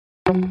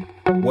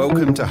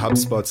Welcome to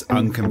HubSpot's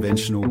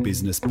Unconventional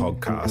Business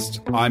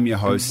Podcast. I'm your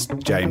host,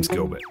 James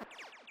Gilbert.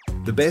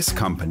 The best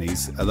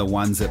companies are the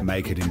ones that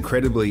make it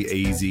incredibly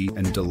easy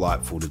and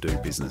delightful to do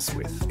business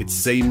with. It's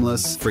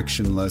seamless,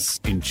 frictionless,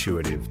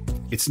 intuitive.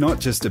 It's not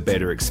just a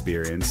better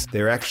experience,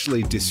 they're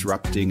actually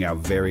disrupting our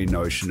very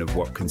notion of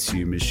what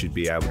consumers should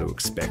be able to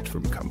expect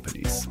from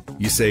companies.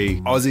 You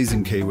see, Aussies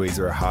and Kiwis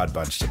are a hard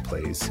bunch to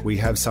please. We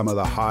have some of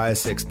the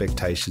highest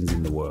expectations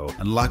in the world,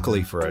 and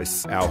luckily for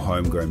us, our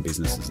homegrown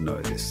businesses know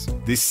this.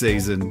 This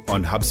season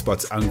on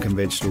HubSpot's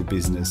Unconventional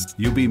Business,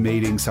 you'll be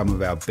meeting some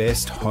of our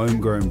best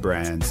homegrown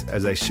brands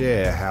as they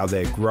share how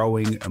they're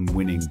growing and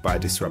winning by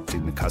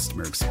disrupting the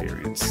customer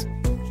experience.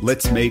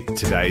 Let's meet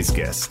today's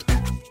guest.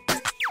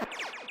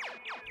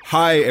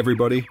 Hi,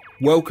 everybody.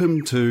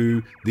 Welcome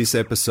to this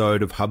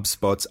episode of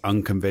HubSpot's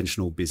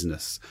Unconventional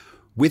Business.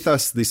 With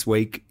us this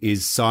week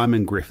is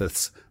Simon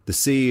Griffiths, the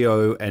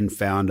CEO and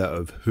founder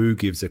of Who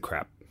Gives a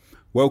Crap.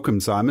 Welcome,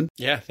 Simon.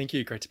 Yeah, thank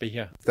you. Great to be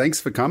here. Thanks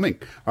for coming.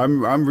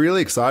 I'm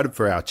really excited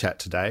for our chat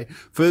today.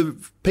 For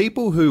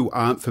people who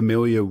aren't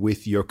familiar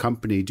with your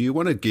company, do you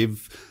want to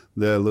give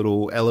the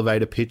little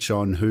elevator pitch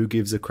on Who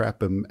Gives a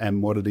Crap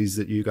and what it is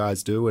that you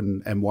guys do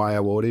and why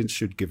our audience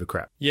should give a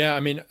crap? Yeah, I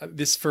mean,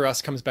 this for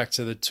us comes back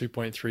to the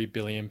 2.3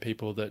 billion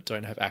people that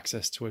don't have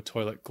access to a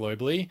toilet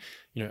globally.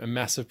 You know, a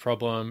massive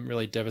problem,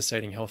 really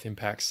devastating health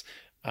impacts,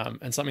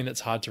 and something that's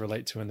hard to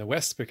relate to in the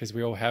West because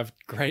we all have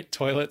great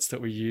toilets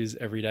that we use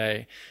every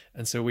day.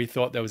 And so we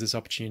thought there was this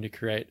opportunity to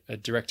create a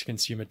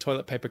direct-to-consumer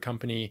toilet paper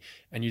company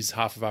and use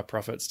half of our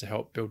profits to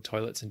help build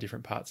toilets in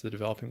different parts of the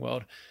developing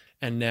world.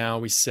 And now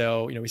we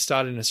sell, we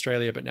started in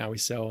Australia, but now we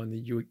sell in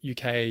the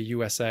UK,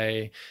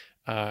 USA,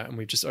 and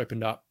we've just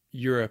opened up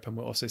Europe, and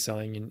we're also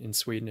selling in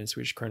Sweden and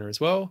Swedish krona as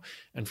well.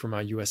 And from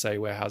our USA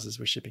warehouses,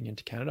 we're shipping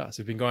into Canada.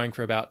 So we've been going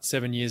for about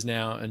 7 years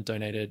now and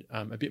donated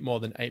a bit more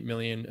than 8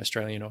 million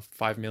Australian or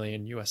 5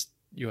 million US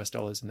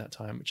dollars in that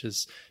time, which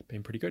has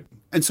been pretty good.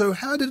 And so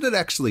how did it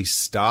actually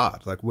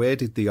start? Like, where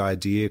did the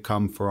idea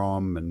come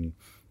from, and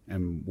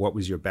what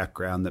was your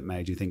background that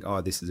made you think, oh,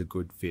 this is a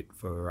good fit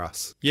for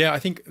us? Yeah, I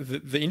think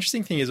the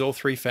interesting thing is all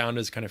three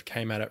founders kind of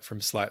came at it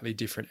from slightly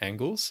different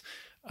angles.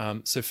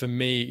 So for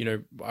me,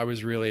 I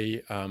was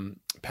really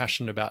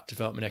passionate about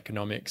development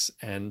economics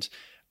and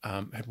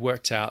had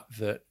worked out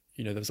that,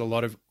 there's a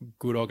lot of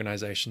good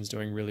organizations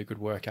doing really good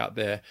work out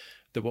there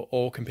that were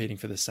all competing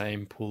for the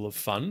same pool of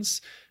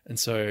funds. And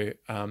so,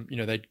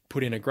 they'd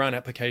put in a grant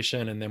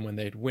application, and then when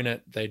they'd win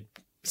it, they'd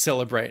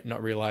celebrate,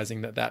 not realizing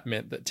that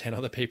meant that 10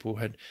 other people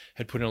had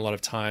put in a lot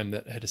of time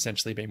that had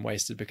essentially been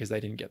wasted because they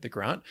didn't get the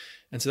grant.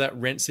 And so that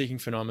rent-seeking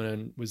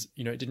phenomenon was,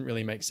 it didn't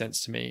really make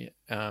sense to me.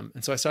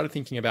 And so I started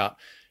thinking about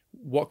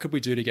what could we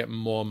do to get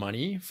more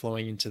money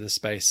flowing into the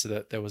space so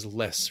that there was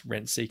less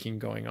rent-seeking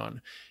going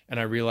on. And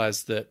I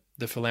realized that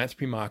the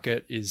philanthropy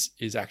market is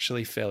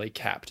actually fairly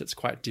capped. It's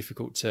quite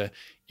difficult to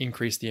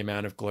increase the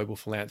amount of global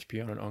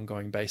philanthropy on an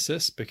ongoing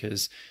basis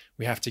because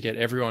we have to get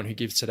everyone who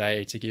gives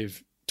today to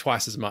give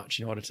twice as much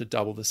in order to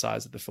double the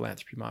size of the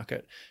philanthropy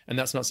market. And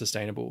that's not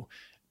sustainable.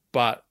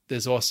 But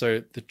there's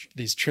also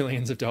these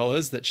trillions of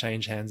dollars that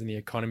change hands in the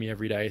economy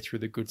every day through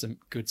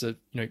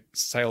the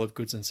sale of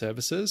goods and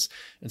services.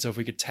 And so if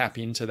we could tap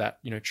into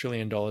that, $1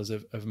 trillion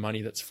of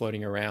money that's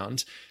floating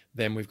around,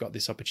 then we've got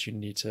this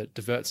opportunity to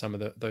divert some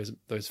of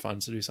those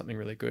funds to do something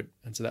really good.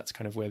 And so that's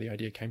kind of where the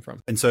idea came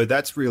from. And so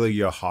that's really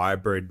your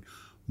hybrid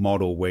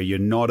model where you're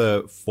not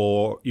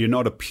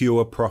a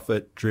pure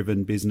profit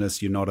driven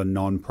business, you're not a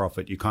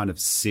non-profit, you kind of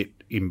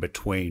sit in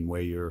between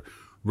where you're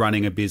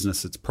running a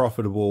business that's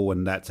profitable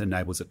and that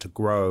enables it to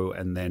grow,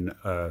 and then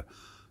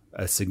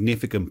a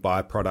significant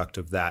byproduct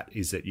of that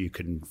is that you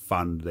can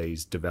fund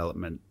these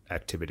development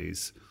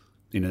activities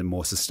in a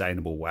more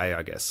sustainable way,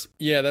 I guess.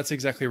 Yeah, that's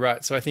exactly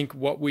right. So I think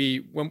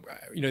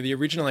the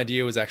original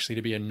idea was actually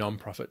to be a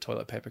non-profit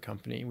toilet paper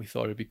company. We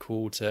thought it'd be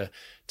cool to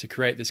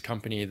create this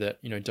company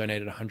that,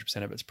 donated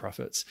 100% of its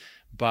profits,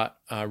 but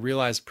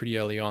realized pretty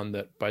early on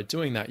that by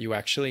doing that, you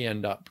actually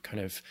end up kind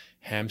of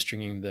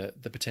hamstringing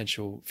the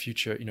potential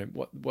future,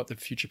 what the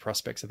future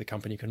prospects of the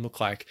company can look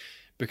like,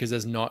 because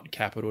there's not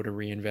capital to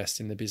reinvest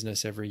in the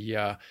business every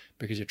year,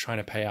 because you're trying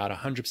to pay out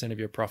 100% of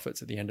your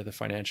profits at the end of the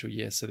financial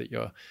year so that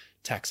you're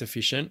tax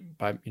efficient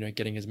by,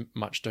 getting as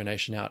much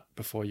donation out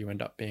before you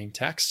end up being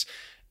taxed.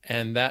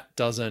 And that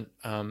doesn't,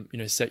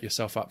 set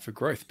yourself up for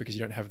growth because you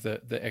don't have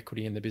the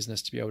equity in the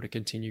business to be able to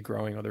continue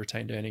growing, or the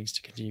retained earnings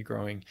to continue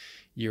growing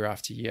year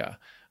after year.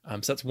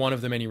 So that's one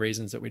of the many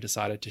reasons that we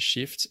decided to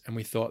shift. And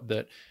we thought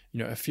that,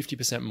 a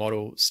 50%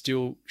 model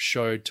still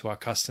showed to our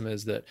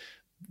customers that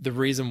the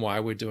reason why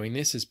we're doing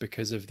this is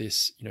because of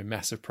this,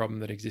 massive problem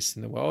that exists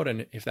in the world.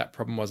 And if that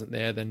problem wasn't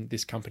there, then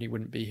this company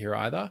wouldn't be here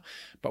either.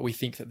 But we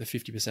think that the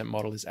 50%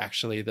 model is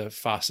actually the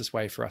fastest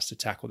way for us to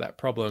tackle that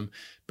problem,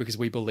 because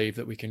we believe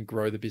that we can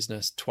grow the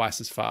business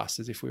twice as fast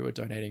as if we were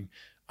donating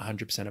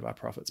 100% of our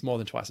profits, more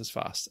than twice as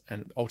fast.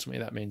 And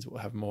ultimately that means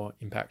we'll have more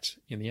impact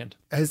in the end.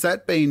 Has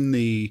that been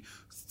the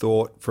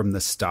thought from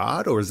the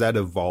start, or has that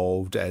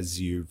evolved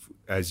as you've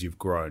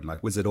grown?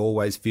 Like, was it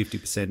always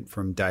 50%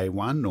 from day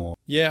one, or?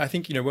 Yeah, I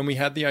think, when we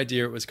had the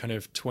idea, it was kind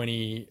of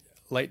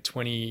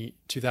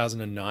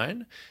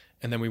 2009.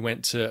 And then we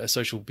went to a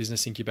social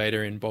business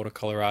incubator in Boulder,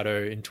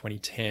 Colorado in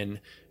 2010,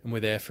 and we're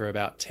there for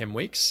about 10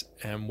 weeks.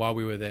 And while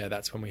we were there,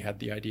 that's when we had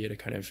the idea to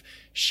kind of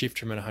shift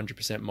from an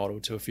 100% model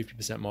to a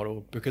 50%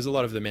 model, because a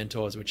lot of the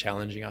mentors were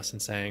challenging us and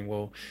saying,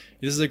 well,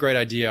 this is a great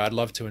idea. I'd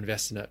love to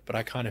invest in it, but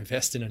I can't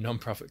invest in a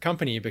nonprofit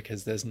company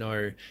because there's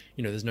no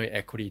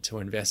equity to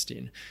invest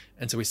in.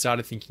 And so we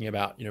started thinking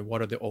about,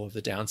 what are all of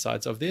the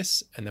downsides of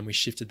this? And then we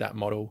shifted that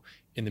model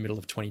in the middle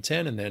of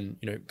 2010, and then,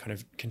 kind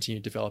of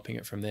continued developing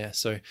it from there.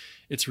 So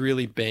it's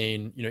really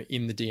been,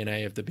 in the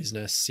DNA of the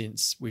business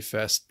since we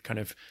first kind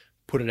of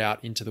put it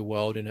out into the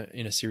world in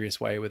a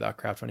serious way with our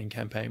crowdfunding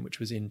campaign, which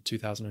was in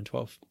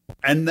 2012.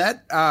 And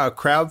that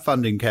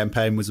crowdfunding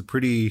campaign was a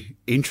pretty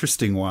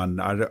interesting one.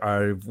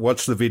 I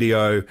watched the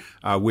video.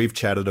 We've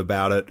chatted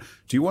about it.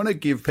 Do you want to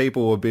give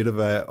people a bit of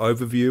an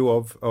overview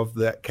of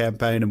that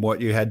campaign and what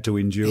you had to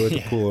endure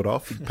to pull it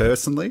off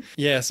personally?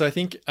 Yeah. So I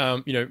think,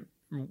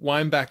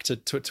 wind back to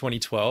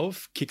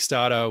 2012,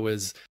 Kickstarter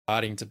was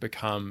starting to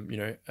become,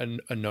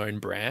 a known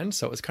brand.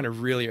 So it was kind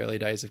of really early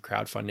days of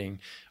crowdfunding.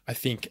 I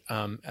think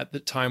at the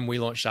time we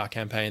launched our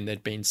campaign,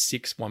 there'd been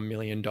 6 $1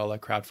 million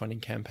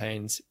crowdfunding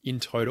campaigns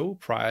in total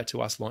prior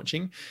to us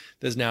launching.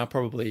 There's now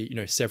probably,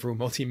 several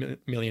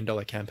multi-million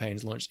dollar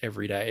campaigns launched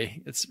every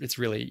day. It's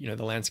really,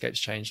 the landscape's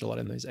changed a lot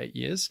in those 8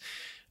 years.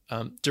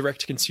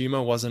 Direct to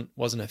consumer wasn't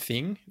a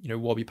thing.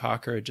 Warby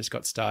Parker had just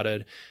got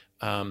started.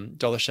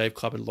 Dollar Shave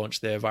Club had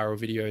launched their viral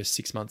videos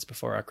 6 months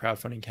before our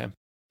crowdfunding campaign.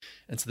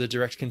 And so the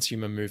direct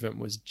consumer movement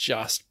was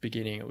just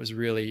beginning. It was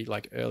really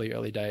like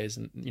early days.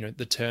 And,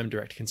 the term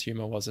direct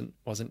consumer wasn't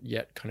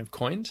yet kind of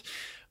coined.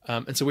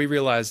 And so we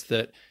realized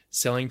that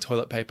selling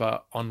toilet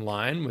paper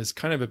online was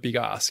kind of a big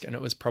ask. And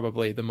it was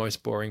probably the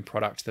most boring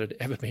product that had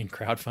ever been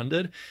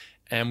crowdfunded.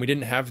 And we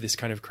didn't have this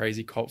kind of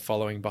crazy cult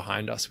following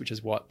behind us, which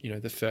is what,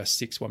 the first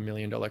 6 $1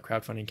 million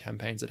crowdfunding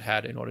campaigns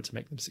had in order to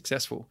make them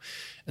successful.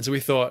 And so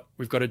we thought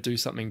we've got to do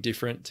something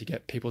different to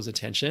get people's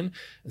attention.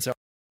 And so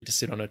to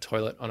sit on a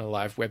toilet on a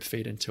live web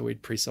feed until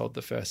we'd pre-sold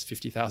the first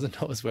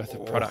 $50,000 worth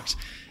of product.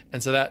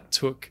 And so that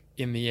took,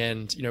 in the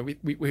end,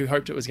 we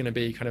hoped it was going to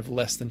be kind of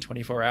less than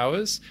 24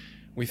 hours.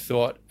 We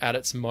thought at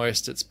its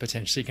most, it's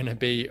potentially going to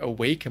be a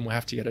week, and we'll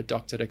have to get a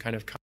doctor to kind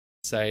of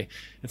say,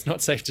 it's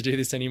not safe to do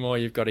this anymore.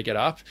 You've got to get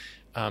up.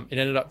 It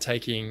ended up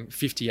taking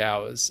 50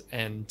 hours,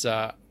 and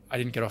I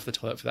didn't get off the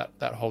toilet for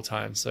that whole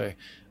time. So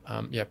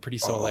pretty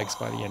sore legs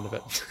by the end of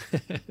it.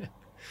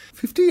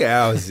 50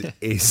 hours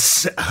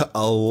is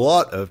a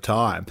lot of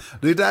time.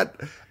 Did that,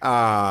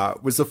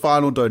 was the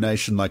final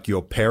donation like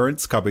your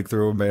parents coming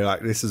through and being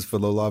like, this is for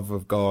the love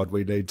of God,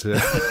 we need to,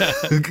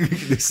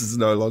 this is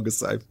no longer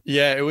safe?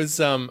 Yeah, it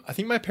was, I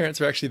think my parents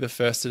were actually the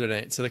first to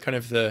donate. So the kind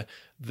of the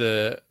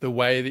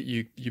way that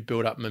you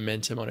build up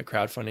momentum on a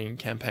crowdfunding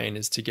campaign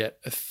is to get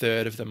a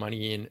third of the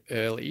money in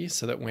early,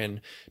 so that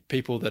when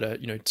people that are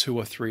 2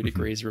 or 3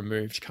 degrees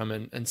removed come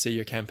in and see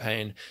your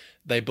campaign,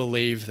 they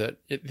believe that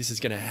this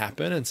is going to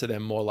happen, and so they're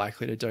more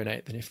likely to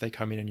donate than if they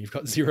come in and you've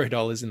got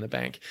 $0 in the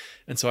bank.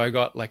 And so I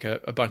got like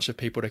a bunch of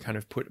people to kind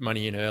of put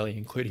money in early,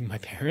 including my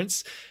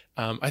parents.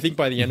 I think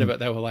by the end of it,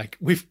 they were like,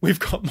 we've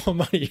got more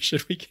money.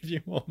 Should we give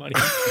you more money?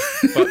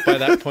 But by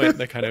that point,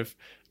 the kind of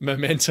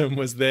momentum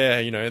was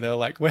there. They were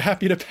like, we're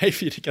happy to pay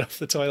for you to get off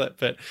the toilet.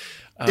 But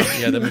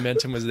the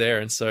momentum was there.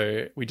 And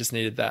so we just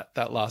needed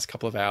that last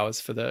couple of hours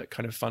for the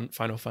kind of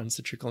final funds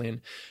to trickle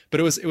in. But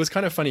it was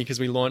kind of funny because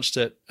we launched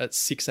it at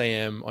 6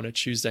 a.m. on a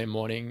Tuesday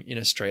morning in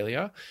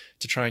Australia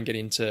to try and get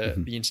into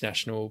the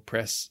international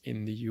press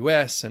in the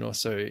US and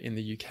also in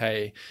the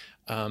UK.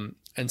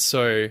 And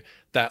so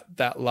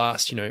that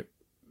last,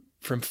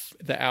 from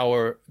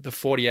the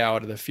 40 hour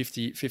to the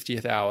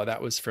 50th hour,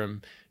 that was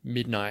from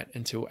midnight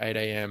until 8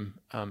 a.m.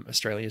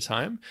 Australia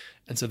time.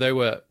 And so there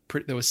were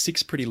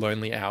 6 pretty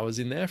lonely hours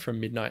in there from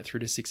midnight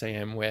through to 6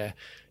 a.m. where,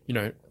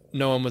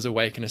 no one was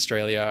awake in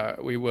Australia.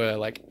 We were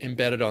like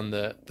embedded on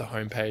the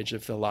homepage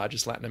of the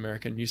largest Latin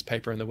American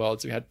newspaper in the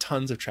world. So we had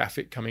tons of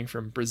traffic coming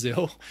from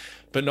Brazil,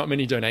 but not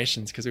many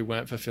donations because we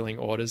weren't fulfilling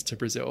orders to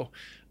Brazil.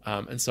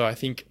 And so I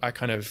think I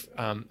kind of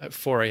at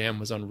 4 a.m.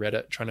 was on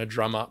Reddit trying to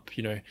drum up,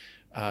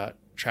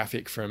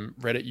 traffic from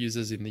Reddit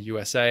users in the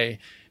USA.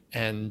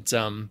 And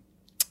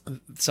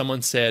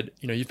someone said,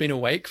 you've been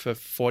awake for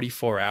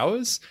 44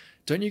 hours.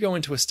 Don't you go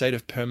into a state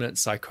of permanent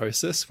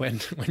psychosis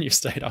when you've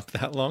stayed up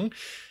that long?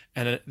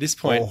 And at this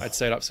point, I'd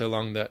stayed up so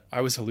long that I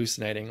was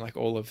hallucinating. Like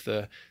all of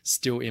the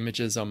still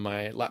images on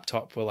my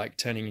laptop were like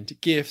turning into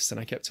GIFs, and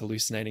I kept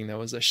hallucinating. There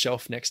was a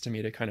shelf next to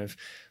me to kind of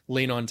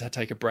lean on to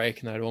take a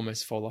break, and I'd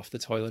almost fall off the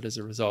toilet as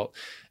a result.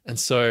 And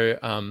so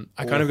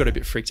I kind of got a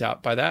bit freaked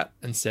out by that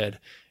and said,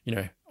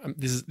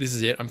 this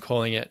is it. I'm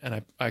calling it.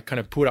 And I kind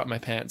of pulled up my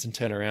pants and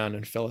turned around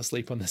and fell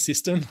asleep on the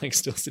system, like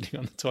still sitting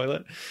on the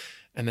toilet.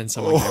 And then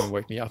someone came and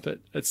woke me up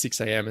at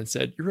 6 a.m. and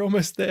said, "You're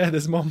almost there.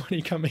 There's more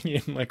money coming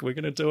in. Like, we're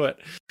going to do it."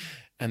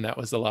 And that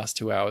was the last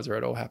 2 hours where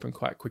it all happened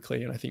quite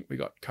quickly. And I think we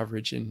got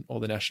coverage in all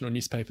the national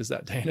newspapers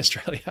that day in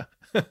Australia.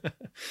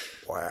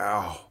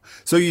 Wow.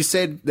 So you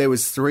said there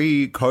was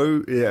three of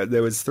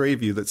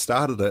you that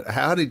started it.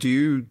 How did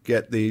you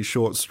get the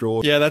short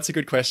straw? Yeah, that's a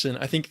good question.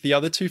 I think the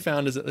other two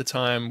founders at the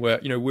time were,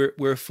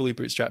 we're a fully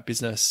bootstrapped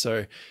business.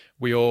 So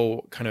we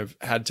all kind of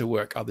had to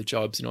work other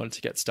jobs in order to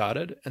get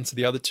started. And so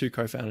the other two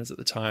co-founders at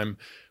the time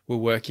were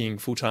working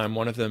full-time,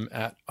 one of them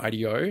at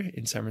IDEO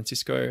in San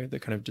Francisco, the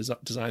kind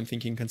of design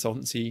thinking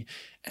consultancy.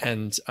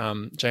 And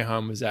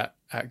Jahan was at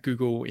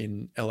Google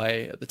in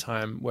LA at the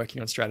time,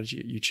 working on strategy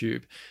at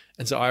YouTube.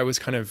 And so I was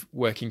kind of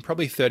working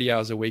probably 30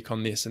 hours a week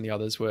on this, and the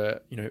others were,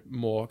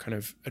 more kind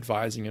of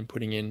advising and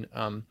putting in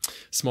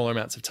smaller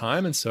amounts of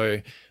time. And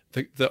so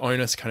the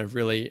onus kind of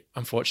really,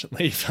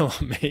 unfortunately, fell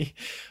on me.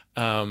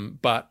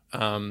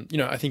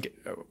 I think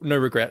no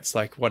regrets.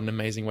 Like, what an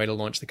amazing way to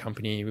launch the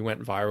company. We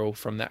went viral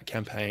from that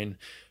campaign,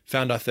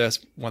 found our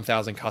first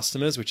 1,000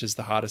 customers, which is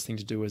the hardest thing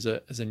to do as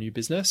a new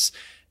business.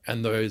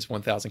 And those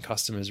 1,000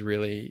 customers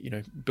really,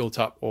 built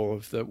up all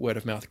of the word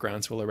of mouth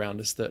groundswell around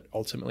us that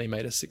ultimately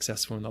made us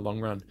successful in the long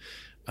run.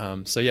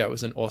 It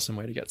was an awesome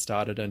way to get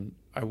started, and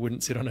I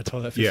wouldn't sit on a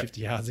toilet for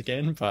 50 hours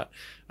again, but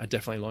I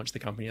definitely launched the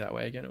company that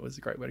way again. It was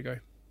a great way to go.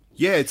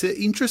 Yeah, it's an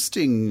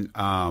interesting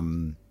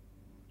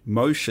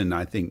motion,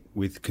 I think,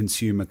 with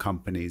consumer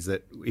companies,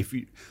 that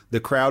the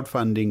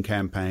crowdfunding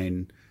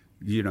campaign,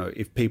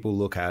 if people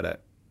look at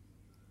it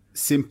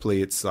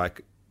simply, it's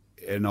like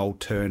an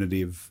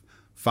alternative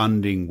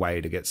funding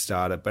way to get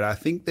started. But I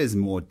think there's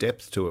more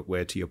depth to it,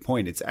 where, to your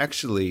point, it's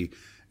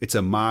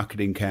a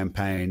marketing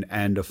campaign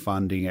and a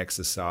funding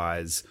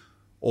exercise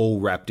all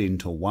wrapped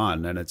into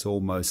one. And it's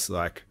almost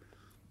like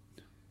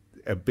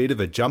a bit of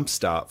a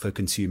jumpstart for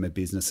consumer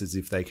businesses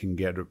if they can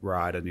get it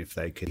right, and if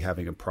they can be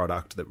having a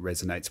product that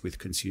resonates with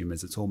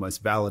consumers. It's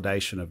almost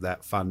validation of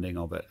that funding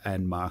of it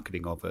and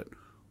marketing of it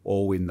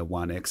all in the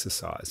one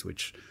exercise,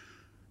 which,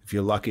 if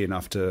you're lucky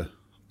enough to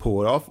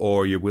pull it off,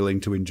 or you're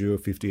willing to endure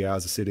 50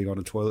 hours of sitting on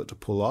a toilet to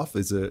pull off,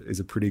 is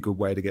a pretty good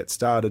way to get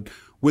started.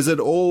 Was it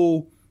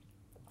all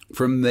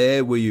from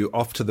there? Were you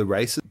off to the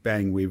races?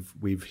 Bang,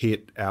 we've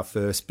hit our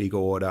first big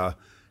order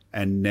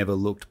and never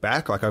looked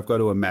back? Like, I've got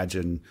to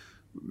imagine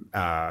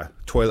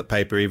toilet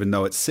paper, even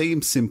though it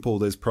seems simple,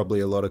 there's probably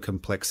a lot of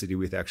complexity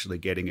with actually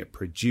getting it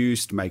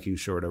produced, making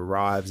sure it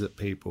arrives at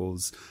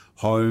people's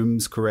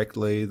homes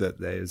correctly, that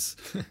there's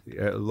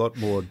a lot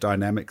more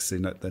dynamics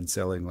in it than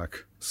selling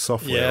like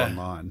software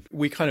online.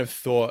 We kind of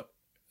thought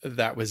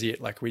that was it,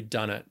 like we'd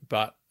done it,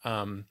 but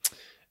and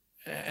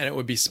it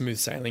would be smooth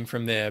sailing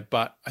from there.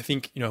 But I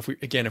think, if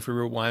we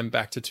rewind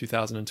back to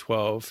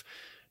 2012,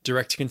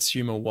 direct to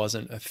consumer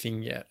wasn't a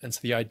thing yet. And so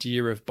the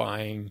idea of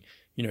buying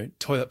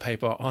toilet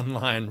paper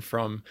online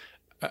from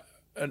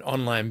an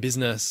online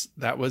business,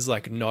 that was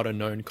like not a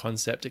known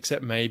concept,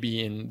 except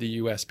maybe in the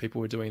US, people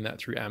were doing that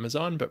through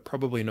Amazon, but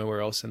probably nowhere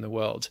else in the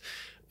world.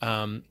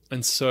 And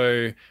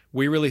so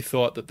we really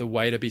thought that the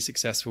way to be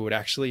successful would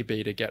actually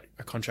be to get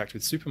a contract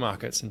with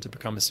supermarkets and to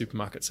become a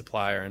supermarket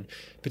supplier. And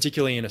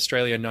particularly in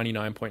Australia,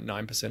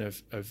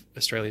 99.9% of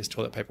Australia's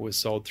toilet paper was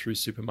sold through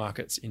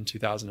supermarkets in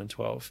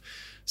 2012.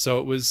 So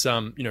it was,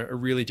 a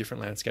really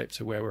different landscape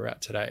to where we're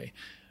at today.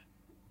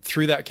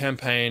 Through that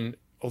campaign,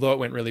 although it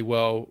went really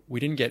well,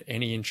 we didn't get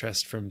any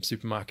interest from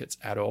supermarkets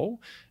at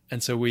all.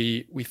 And so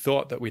we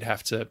thought that we'd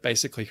have to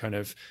basically kind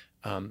of,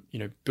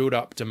 build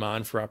up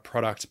demand for our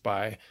product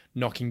by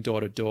knocking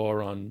door to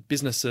door on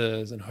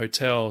businesses and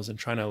hotels and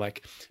trying to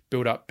like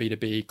build up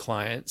B2B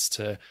clients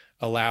to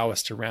allow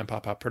us to ramp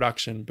up our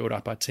production, build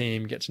up our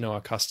team, get to know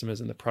our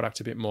customers and the product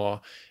a bit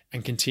more,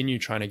 and continue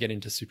trying to get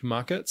into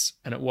supermarkets.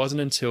 And it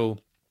wasn't until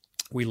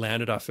we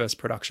landed our first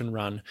production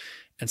run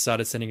and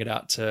started sending it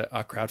out to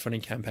our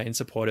crowdfunding campaign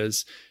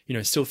supporters,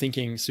 still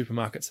thinking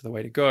supermarkets are the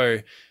way to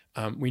go.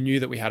 We knew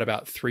that we had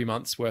about 3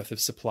 months worth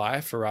of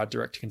supply for our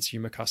direct to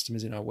consumer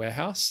customers in our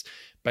warehouse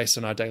based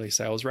on our daily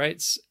sales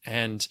rates.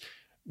 And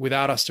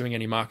without us doing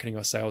any marketing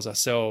or sales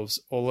ourselves,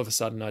 all of a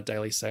sudden our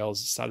daily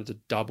sales started to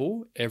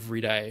double every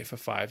day for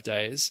 5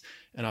 days.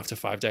 And after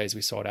 5 days,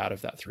 we sold out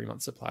of that 3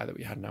 month supply that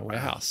we had in our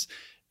warehouse.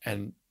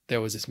 And there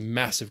was this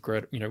massive,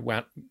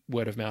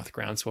 word of mouth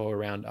groundswell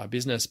around our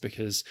business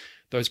because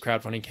those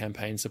crowdfunding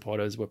campaign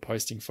supporters were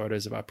posting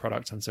photos of our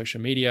product on social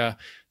media.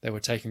 They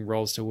were taking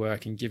rolls to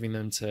work and giving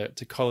them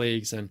to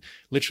colleagues and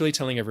literally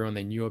telling everyone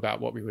they knew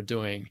about what we were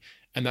doing.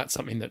 And that's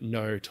something that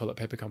no toilet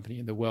paper company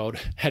in the world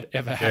had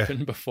ever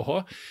happened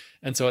before.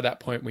 And so at that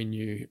point we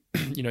knew,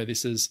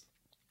 this is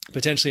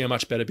potentially a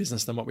much better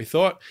business than what we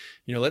thought.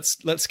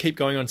 Let's keep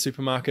going on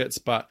supermarkets,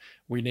 but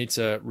we need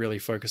to really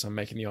focus on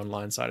making the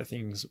online side of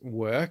things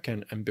work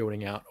and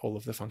building out all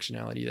of the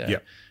functionality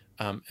there.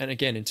 And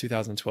again, in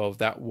 2012,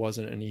 that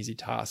wasn't an easy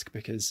task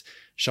because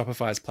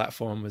Shopify's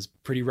platform was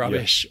pretty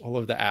rubbish. Yeah. All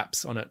of the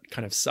apps on it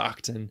kind of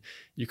sucked and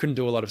you couldn't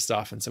do a lot of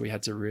stuff. And so we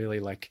had to really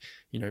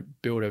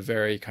build a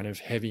very kind of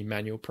heavy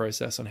manual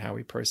process on how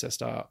we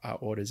processed our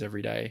orders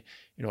every day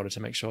in order to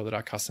make sure that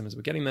our customers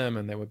were getting them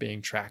and they were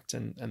being tracked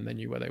and they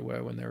knew where they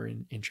were when they were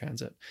in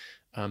transit.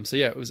 So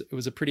yeah, it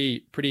was a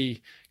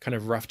pretty kind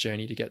of rough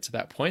journey to get to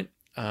that point.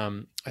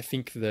 I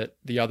think that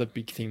the other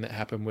big thing that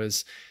happened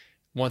was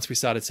once we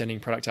started sending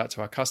product out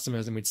to our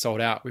customers and we'd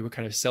sold out, we were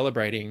kind of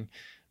celebrating,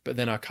 but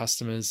then our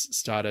customers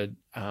started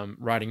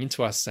writing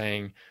into us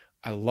saying,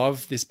 I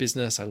love this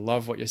business. I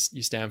love what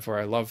you stand for.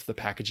 I love the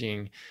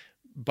packaging,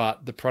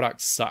 but the product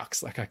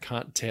sucks. Like I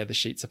can't tear the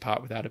sheets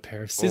apart without a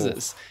pair of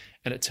scissors.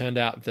 And it turned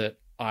out that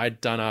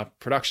I'd done a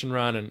production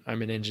run and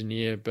I'm an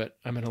engineer, but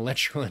I'm an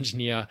electrical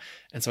engineer.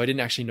 And so I didn't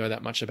actually know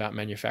that much about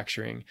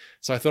manufacturing.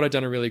 So I thought I'd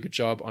done a really good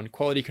job on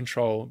quality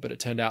control, but it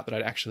turned out that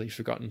I'd actually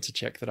forgotten to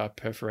check that our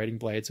perforating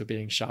blades were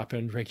being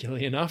sharpened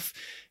regularly enough.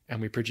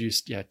 And we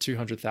produced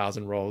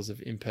 200,000 rolls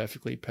of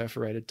imperfectly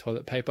perforated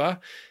toilet paper,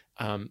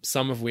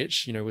 some of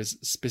which, was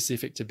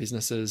specific to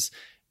businesses.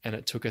 And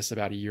it took us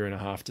about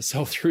 1.5 years to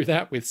sell through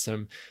that with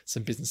some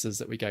businesses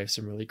that we gave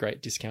some really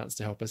great discounts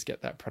to help us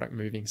get that product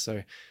moving.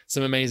 So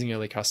some amazing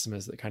early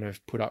customers that kind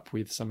of put up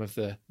with some of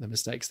the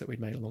mistakes that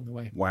we'd made along the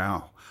way.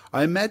 Wow.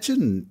 I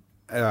imagine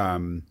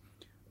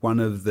one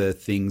of the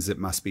things that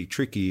must be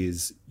tricky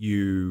is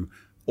you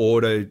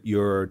order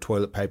your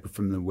toilet paper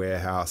from the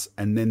warehouse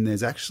and then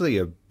there's actually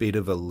a bit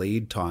of a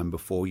lead time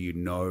before you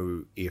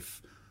know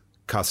if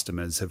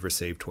customers have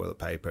received toilet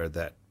paper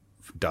that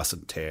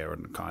doesn't tear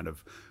and kind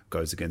of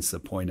goes against the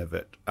point of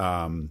it.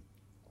 And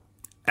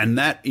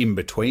that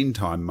in-between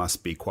time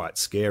must be quite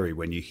scary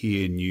when you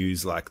hear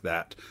news like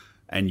that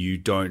and you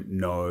don't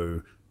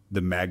know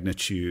the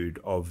magnitude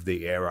of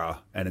the error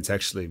and it's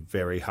actually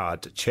very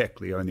hard to check.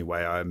 The only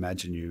way I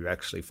imagine you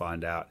actually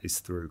find out is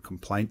through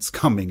complaints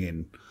coming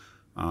in.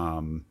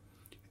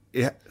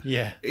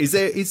 Yeah.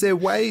 Is there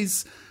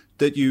ways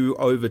that you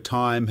over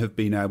time have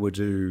been able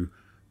to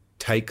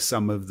take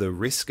some of the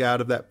risk out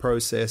of that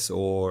process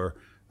or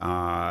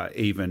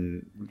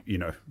even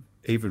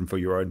for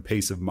your own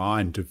peace of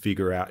mind to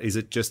figure out, is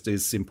it just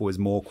as simple as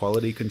more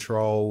quality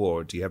control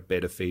or do you have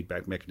better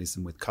feedback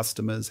mechanism with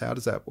customers? How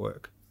does that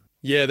work?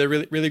 Yeah, they're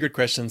really, really good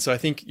questions. So I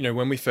think,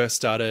 when we first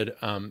started,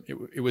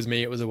 it was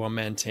me, it was a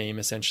one-man team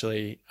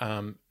essentially.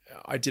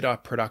 I did our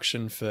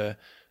production for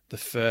the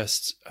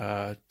first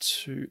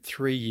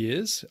 2-3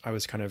 years. I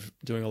was kind of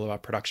doing all of our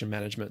production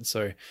management.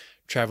 So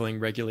traveling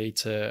regularly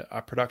to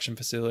our production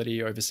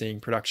facility, overseeing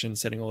production,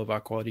 setting all of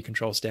our quality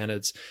control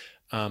standards.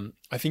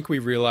 I think we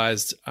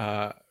realized,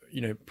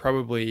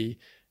 probably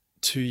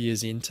 2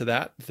 years into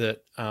that,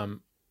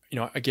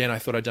 again, I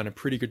thought I'd done a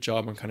pretty good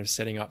job on kind of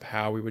setting up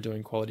how we were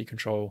doing quality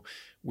control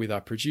with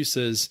our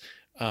producers.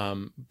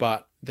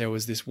 But there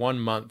was this 1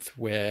 month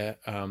where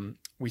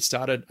we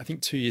started, I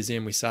think 2 years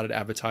in, we started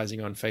advertising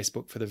on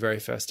Facebook for the very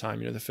first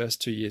time. The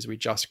first 2 years we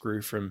just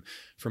grew from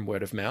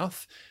word of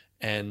mouth.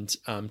 And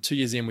 2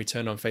 years in, we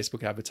turned on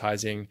Facebook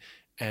advertising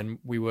and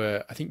we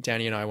were, I think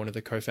Danny and I, one of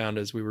the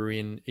co-founders, we were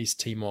in East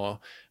Timor,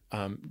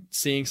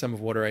 seeing some of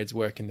WaterAid's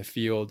work in the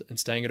field and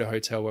staying at a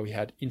hotel where we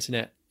had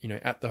internet,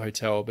 at the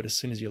hotel. But as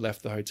soon as you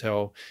left the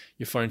hotel,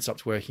 your phone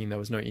stopped working. There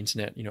was no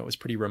internet, it was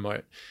pretty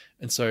remote.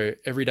 And so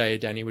every day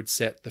Danny would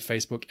set the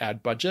Facebook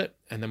ad budget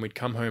and then we'd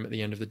come home at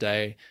the end of the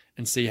day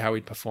and see how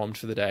we'd performed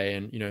for the day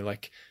and,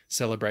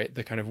 celebrate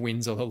the kind of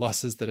wins or the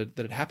losses that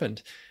had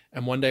happened.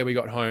 And one day we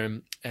got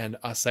home and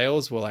our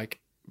sales were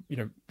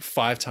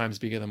 5 times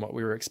bigger than what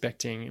we were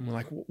expecting. And we're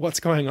like,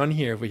 what's going on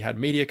here? Have we had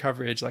media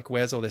coverage?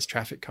 Where's all this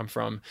traffic come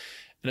from?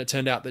 And it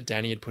turned out that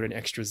Danny had put an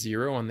extra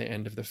 0 on the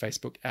end of the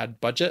Facebook ad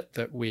budget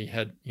that we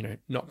had,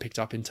 not picked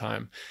up in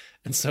time.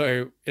 And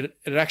so it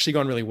had actually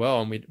gone really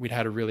well. And we'd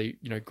had a really,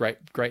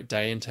 great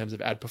day in terms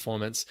of ad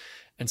performance.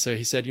 And so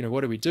he said,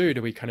 what do we do?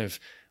 Do we kind of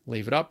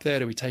leave it up there?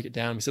 Do we take it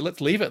down? We said, let's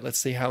leave it. Let's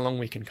see how long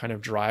we can kind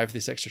of drive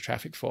this extra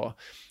traffic for.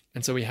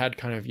 And so we had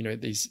kind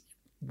of, these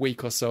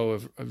week or so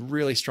of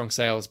really strong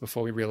sales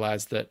before we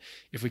realized that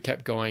if we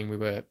kept going, we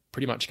were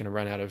pretty much going to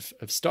run out of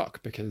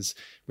stock because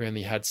we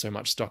only had so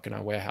much stock in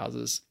our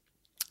warehouses.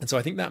 And so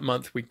I think that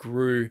month we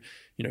grew,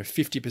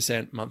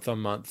 50% month on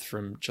month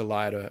from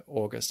July to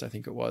August, I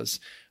think it was.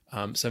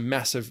 So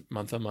massive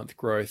month on month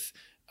growth.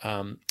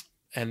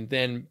 And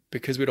then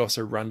because we'd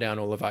also run down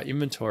all of our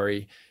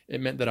inventory, it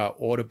meant that our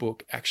order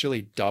book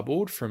actually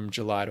doubled from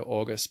July to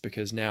August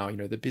because now,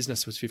 the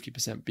business was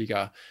 50%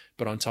 bigger,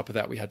 but on top of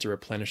that, we had to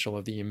replenish all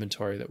of the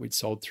inventory that we'd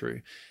sold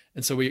through.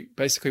 And so we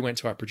basically went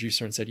to our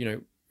producer and said,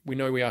 we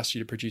know we asked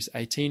you to produce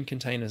 18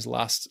 containers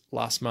last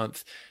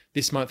month.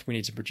 This month we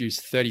need to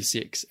produce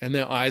 36. And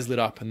their eyes lit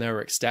up and they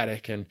were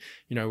ecstatic. And,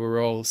 we were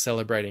all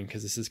celebrating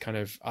because this is kind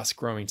of us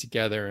growing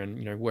together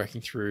and,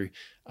 working through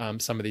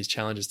some of these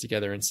challenges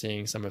together and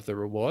seeing some of the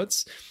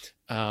rewards.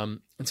 And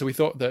so we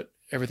thought that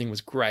everything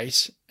was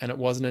great. And it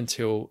wasn't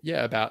until,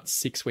 about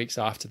 6 weeks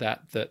after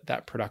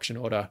that production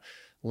order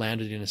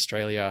landed in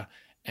Australia.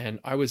 And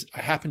I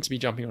happened to be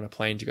jumping on a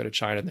plane to go to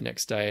China the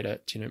next day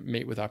to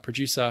meet with our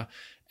producer.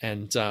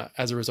 And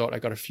as a result, I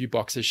got a few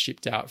boxes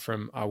shipped out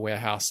from our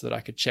warehouse so that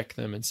I could check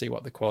them and see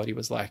what the quality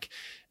was like.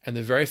 And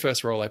the very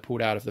first roll I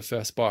pulled out of the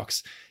first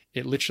box,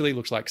 it literally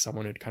looked like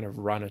someone had kind of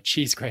run a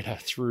cheese grater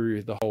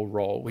through the whole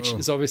roll, which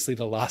is obviously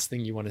the last thing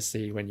you want to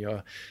see when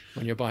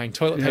you're buying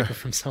toilet paper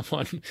from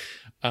someone.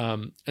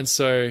 And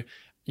so,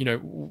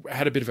 I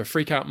had a bit of a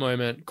freak out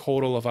moment,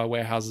 called all of our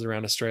warehouses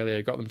around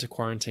Australia, got them to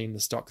quarantine the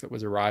stock that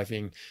was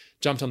arriving,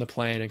 jumped on the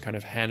plane and kind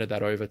of handed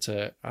that over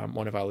to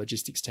one of our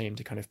logistics team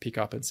to kind of pick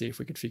up and see if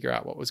we could figure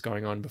out what was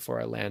going on before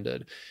I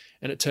landed.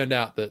 And it turned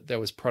out that there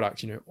was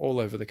product, all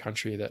over the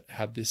country that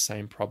had this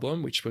same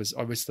problem, which was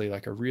obviously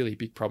like a really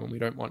big problem. We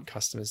don't want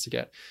customers to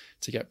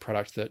get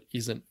product that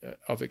isn't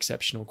of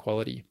exceptional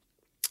quality.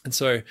 And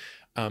so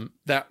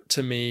that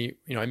to me,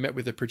 I met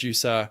with the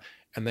producer,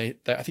 and they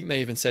I think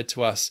they even said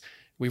to us,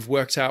 we've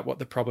worked out what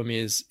the problem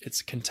is.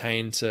 It's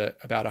contained to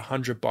about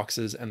 100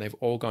 boxes and they've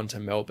all gone to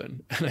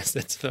Melbourne. And I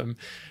said to them,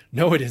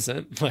 no, it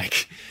isn't.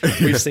 Like,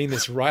 we've seen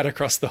this right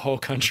across the whole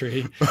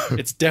country.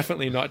 It's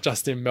definitely not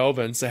just in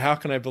Melbourne. So how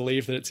can I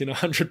believe that it's in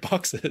 100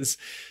 boxes?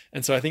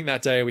 And so I think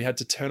that day we had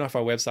to turn off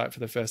our website for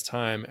the first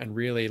time and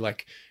really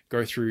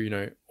go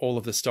through, all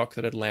of the stock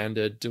that had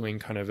landed, doing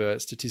kind of a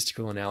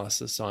statistical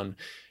analysis on,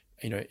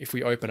 if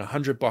we open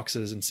 100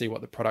 boxes and see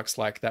what the product's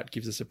like, that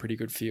gives us a pretty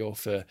good feel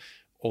for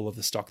all of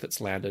the stock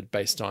that's landed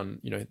based on,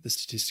 the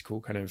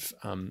statistical kind of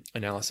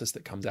analysis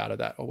that comes out of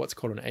that, or what's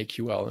called an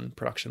AQL in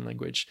production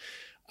language.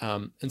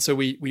 And so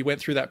we went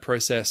through that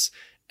process,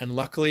 and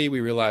luckily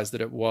we realized that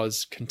it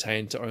was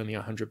contained to only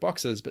 100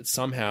 boxes, but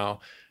somehow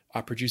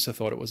our producer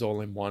thought it was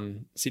all in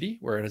one city,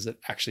 whereas it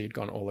actually had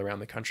gone all around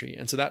the country.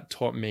 And so that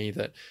taught me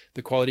that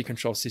the quality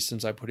control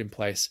systems I put in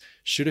place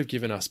should have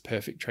given us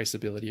perfect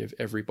traceability of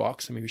every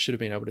box. I mean, we should have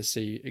been able to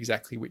see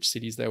exactly which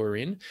cities they were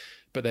in,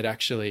 but they'd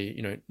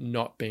actually,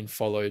 not been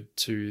followed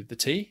to the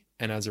T.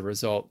 And as a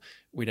result,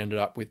 we'd ended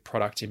up with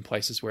product in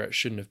places where it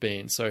shouldn't have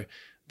been. So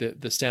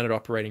the standard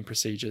operating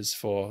procedures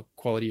for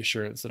quality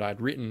assurance that I'd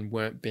written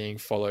weren't being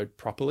followed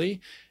properly.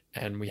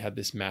 And we had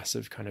this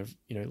massive kind of,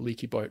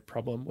 leaky boat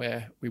problem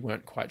where we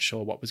weren't quite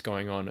sure what was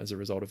going on as a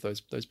result of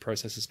those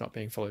processes not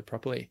being followed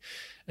properly.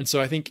 And so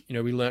I think,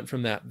 we learned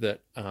from that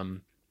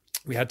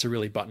we had to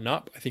really button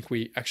up. I think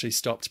we actually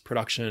stopped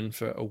production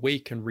for a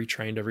week and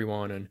retrained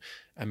everyone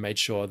and made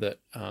sure that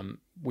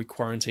we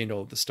quarantined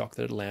all of the stock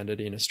that had landed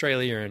in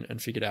Australia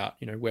and figured out,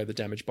 where the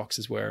damaged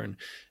boxes were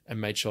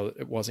and made sure that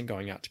it wasn't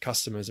going out to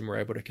customers, and were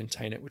able to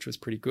contain it, which was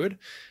pretty good.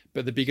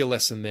 But the bigger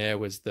lesson there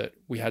was that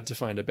we had to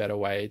find a better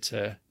way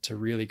to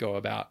really go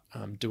about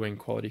doing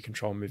quality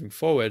control moving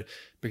forward,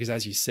 because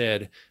as you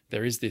said,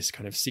 there is this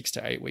kind of 6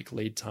 to 8 week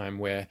lead time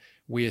where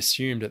we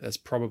assumed that there's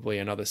probably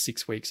another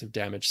 6 weeks of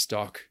damaged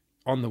stock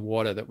on the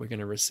water that we're going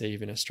to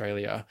receive in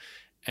Australia.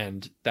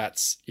 And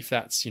if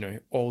that's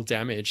all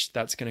damaged,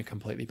 that's going to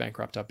completely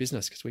bankrupt our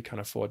business because we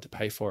can't afford to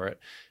pay for it.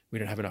 We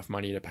don't have enough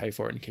money to pay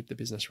for it and keep the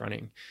business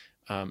running.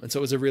 And so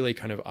it was a really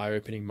kind of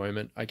eye-opening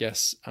moment, I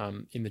guess,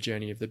 in the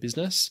journey of the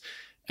business.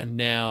 And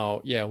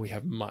now, we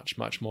have much,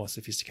 much more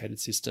sophisticated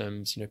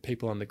systems,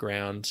 people on the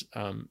ground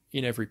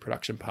in every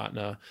production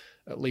partner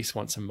at least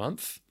once a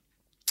month.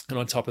 And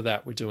on top of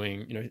that, we're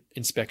doing,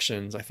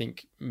 inspections, I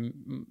think,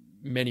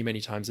 many, many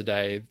times a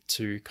day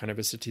to kind of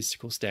a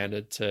statistical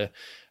standard to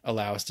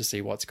allow us to see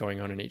what's going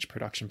on in each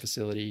production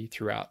facility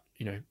throughout,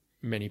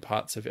 many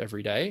parts of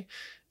every day.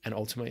 And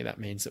ultimately that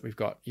means that we've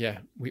got,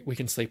 we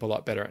can sleep a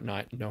lot better at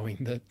night knowing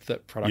that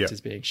that product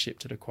is being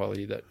shipped at a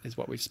quality that is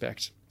what we've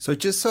spec'd. So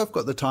just so I've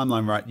got the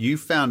timeline right, you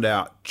found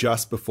out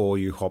just before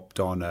you hopped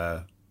on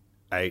a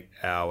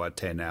 8-hour,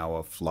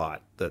 10-hour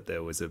flight that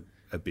there was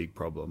a big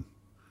problem.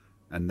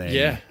 And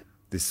then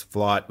this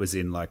flight was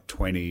in like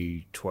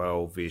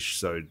 2012-ish,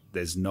 so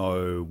there's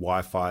no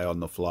Wi-Fi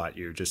on the flight.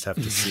 You just have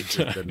to sit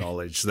with the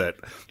knowledge that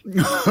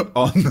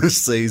on the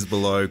seas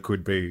below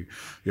could be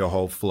your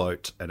whole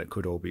float and it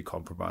could all be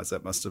compromised.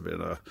 That must have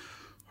been a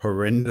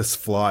horrendous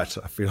flight,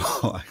 I feel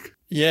like.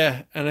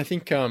 Yeah, and I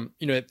think,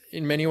 in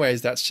many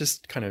ways that's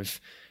just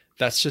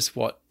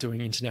what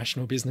doing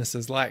international business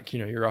is like.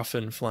 You're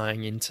often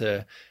flying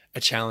into a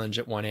challenge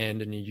at one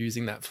end and you're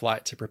using that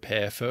flight to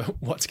prepare for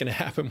what's going to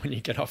happen when you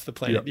get off the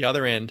plane at the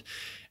other end.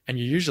 And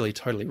you're usually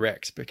totally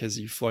wrecked because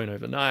you've flown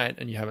overnight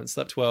and you haven't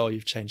slept well,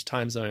 you've changed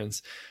time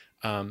zones.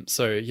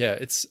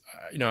 It's,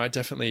 I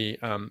definitely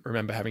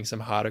remember having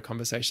some harder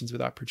conversations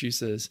with our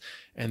producers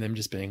and them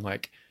just being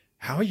like,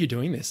 how are you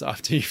doing this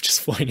after you've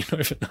just flown in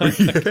overnight?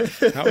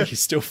 Like, how are you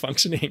still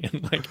functioning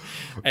and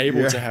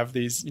able to have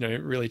these,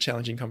 really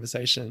challenging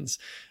conversations?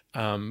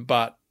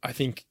 But I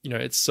think,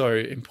 it's so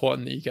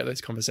important that you get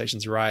those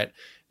conversations right.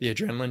 The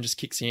adrenaline just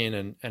kicks in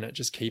and it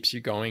just keeps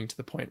you going to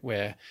the point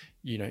where,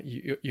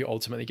 you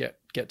ultimately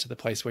get to the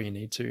place where you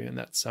need to. And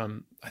that's, I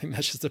think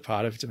that's just a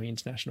part of doing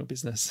international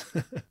business.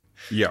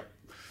 Yeah.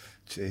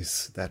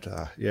 Jeez,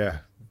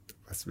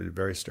 that's been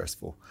very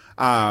stressful.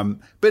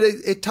 But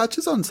it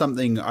touches on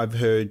something I've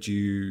heard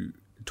you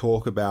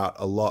talk about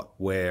a lot,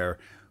 where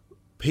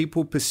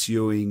people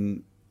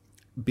pursuing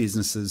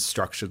businesses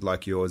structured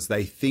like yours,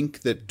 they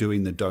think that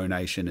doing the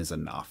donation is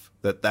enough,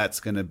 that that's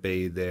going to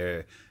be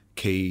their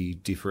key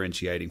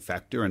differentiating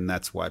factor, and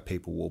that's why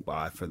people will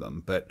buy for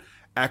them. But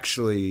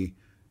actually,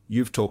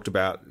 you've talked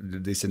about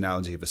this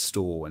analogy of a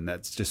stool, and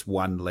that's just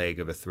one leg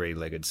of a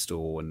three-legged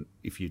stool. And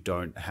if you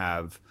don't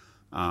have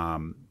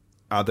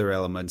other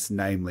elements,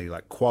 namely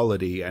like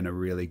quality and a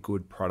really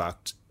good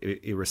product,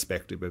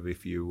 irrespective of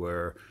if you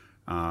were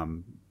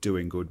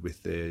doing good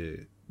with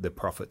the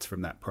profits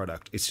from that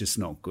product, it's just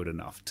not good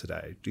enough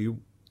today.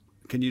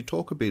 Can you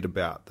talk a bit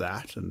about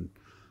that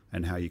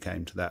and how you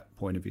came to that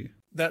point of view?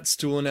 That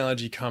stool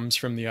analogy comes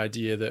from the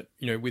idea that,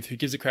 with Who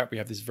Gives a Crap, we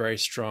have this very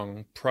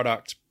strong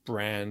product,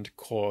 brand,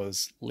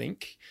 cause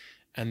link.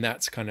 And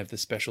that's kind of the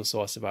special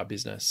sauce of our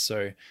business.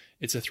 So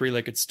it's a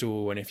three-legged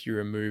stool. And if you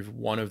remove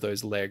one of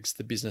those legs,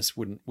 the business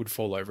would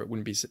fall over. It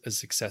wouldn't be as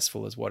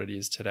successful as what it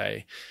is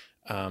today.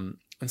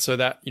 And so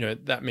that,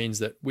 that means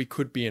that we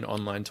could be an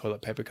online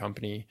toilet paper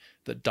company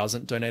that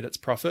doesn't donate its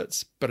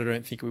profits, but I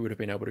don't think we would have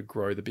been able to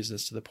grow the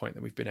business to the point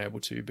that we've been able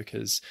to,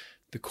 because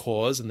the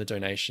cause and the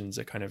donations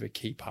are kind of a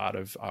key part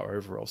of our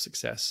overall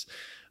success.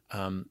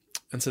 And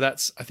so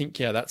that's, I think,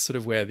 that's sort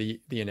of where the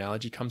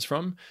analogy comes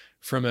from.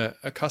 From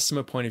a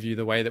customer point of view,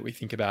 the way that we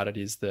think about it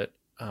is that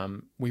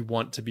we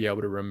want to be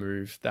able to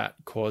remove that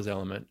cause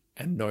element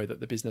and know that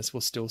the business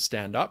will still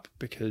stand up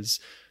because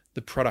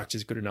the product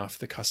is good enough,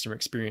 the customer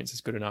experience is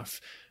good enough,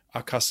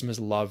 our customers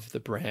love the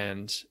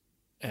brand,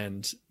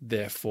 and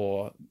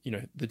therefore,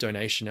 the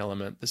donation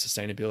element, the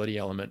sustainability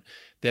element,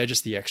 they're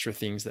just the extra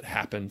things that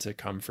happen to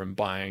come from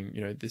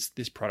buying,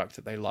 this product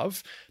that they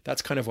love.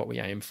 That's kind of what we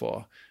aim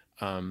for.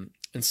 And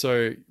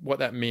so what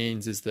that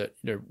means is that,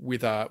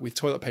 with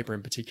toilet paper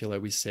in particular,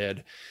 we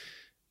said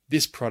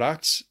this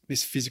product,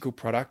 this physical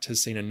product,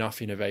 has seen enough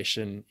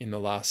innovation in the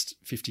last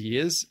 50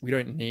 years. We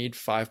don't need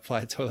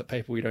 5-ply toilet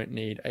paper. We don't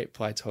need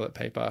 8-ply toilet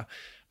paper.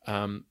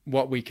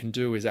 What we can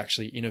do is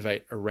actually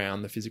innovate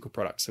around the physical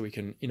product. So we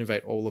can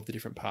innovate all of the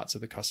different parts of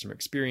the customer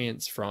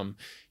experience, from,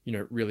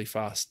 really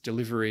fast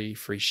delivery,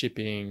 free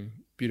shipping,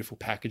 beautiful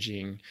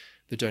packaging,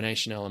 the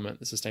donation element,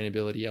 the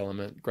sustainability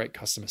element, great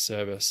customer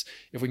service.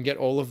 If we can get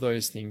all of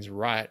those things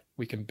right,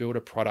 we can build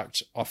a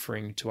product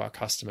offering to our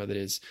customer that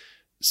is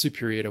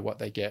superior to what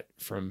they get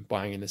from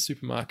buying in the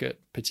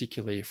supermarket,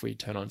 particularly if we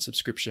turn on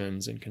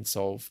subscriptions and can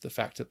solve the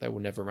fact that they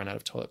will never run out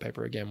of toilet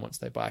paper again once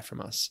they buy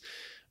from us.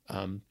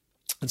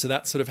 And so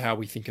that's sort of how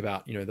we think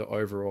about, the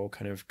overall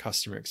kind of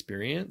customer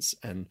experience,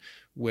 and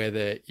where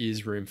there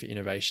is room for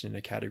innovation in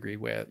a category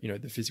where,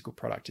 the physical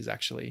product is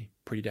actually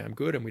pretty damn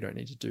good and we don't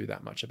need to do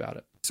that much about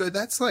it. So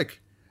that's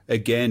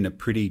again, a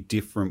pretty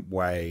different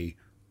way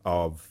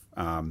of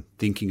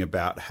thinking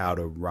about how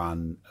to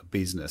run a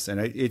business.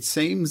 And it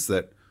seems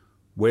that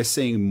we're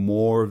seeing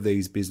more of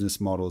these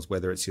business models,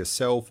 whether it's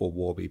yourself or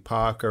Warby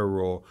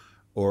Parker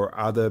or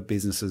other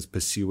businesses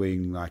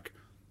pursuing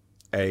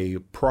a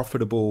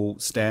profitable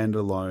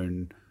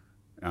standalone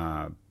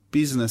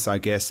business, I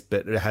guess,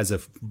 but it has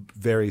a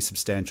very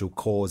substantial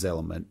cause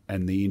element,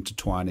 and the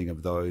intertwining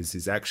of those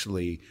is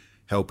actually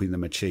helping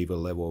them achieve a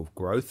level of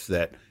growth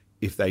that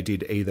if they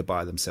did either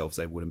by themselves,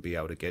 they wouldn't be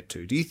able to get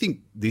to. Do you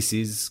think this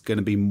is going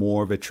to be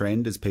more of a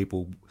trend as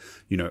people,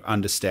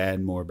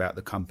 understand more about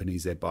the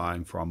companies they're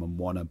buying from and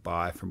want to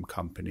buy from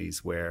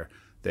companies where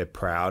they're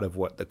proud of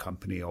what the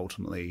company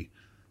ultimately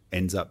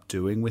ends up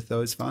doing with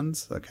those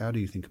funds? How do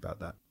you think about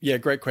that? Yeah,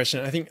 great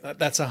question. I think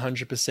that's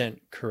 100%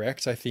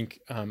 correct. I think,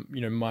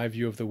 my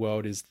view of the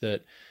world is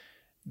that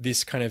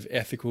this kind of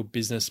ethical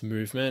business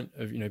movement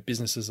of,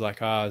 businesses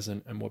like ours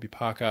and Warby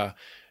Parker,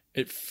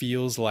 it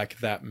feels like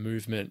that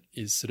movement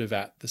is sort of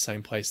at the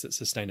same place that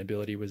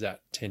sustainability was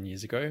at 10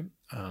 years ago.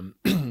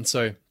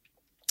 So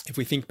if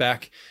we think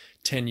back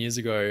 10 years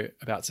ago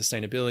about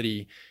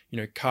sustainability,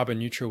 carbon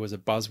neutral was a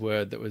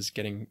buzzword that was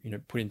getting,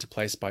 put into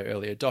place by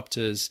early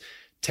adopters.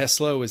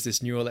 Tesla was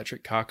this new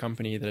electric car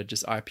company that had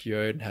just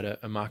IPO'd and had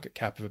a market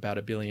cap of about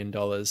 $1 billion.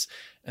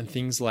 And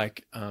things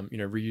like,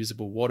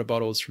 reusable water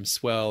bottles from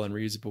Swell and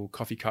reusable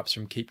coffee cups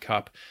from Keep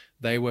Cup,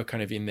 they were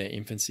kind of in their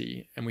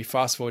infancy. And we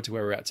fast forward to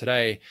where we're at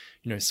today,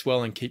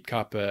 Swell and Keep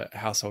Cup are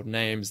household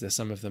names. They're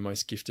some of the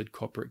most gifted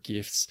corporate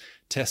gifts.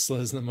 Tesla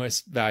is the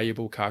most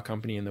valuable car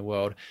company in the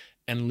world.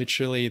 And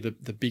literally the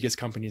biggest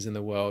companies in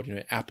the world,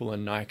 Apple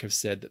and Nike, have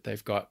said that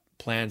they've got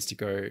plans to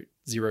go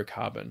zero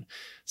carbon.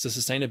 So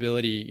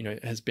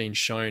sustainability, has been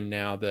shown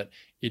now that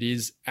it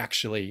is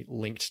actually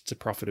linked to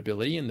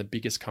profitability, and the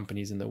biggest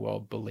companies in the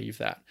world believe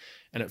that.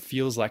 And it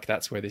feels like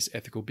that's where this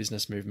ethical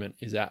business movement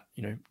is at,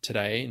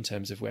 today, in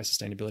terms of where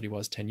sustainability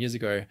was 10 years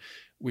ago,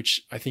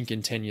 which I think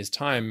in 10 years'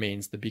 time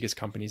means the biggest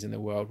companies in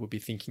the world will be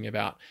thinking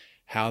about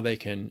how they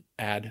can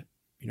add,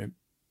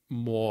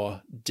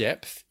 more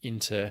depth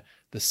into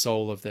the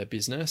soul of their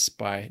business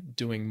by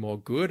doing more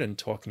good and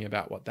talking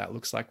about what that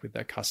looks like with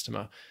their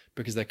customer,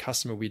 because their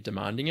customer will be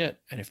demanding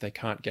it. And if they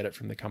can't get it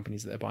from the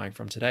companies that they're buying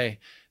from today,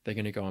 they're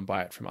going to go and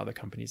buy it from other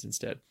companies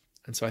instead.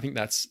 And so I think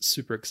that's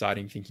super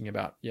exciting, thinking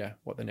about,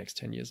 what the next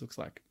 10 years looks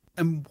like.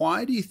 And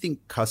why do you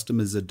think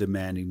customers are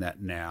demanding that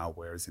now,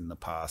 whereas in the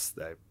past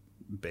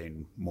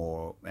been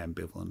more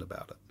ambivalent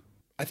about it?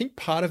 I think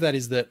part of that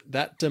is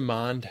that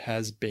demand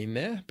has been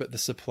there, but the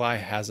supply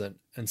hasn't.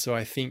 And so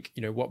I think,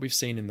 what we've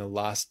seen in the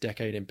last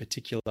decade in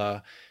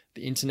particular,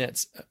 the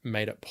internet's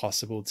made it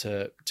possible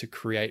to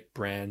create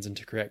brands and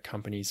to create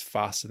companies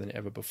faster than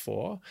ever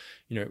before.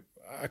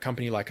 A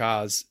company like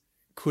ours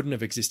couldn't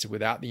have existed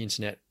without the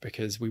internet,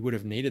 because we would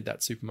have needed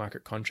that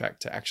supermarket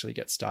contract to actually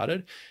get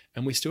started.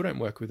 And we still don't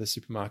work with a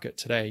supermarket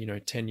today,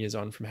 10 years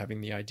on from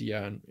having the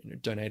idea and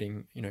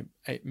donating,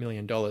 $8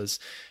 million.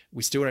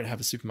 We still don't have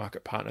a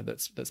supermarket partner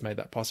that's made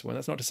that possible. And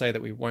that's not to say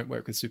that we won't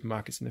work with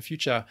supermarkets in the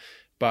future,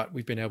 but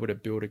we've been able to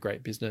build a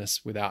great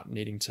business without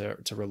needing to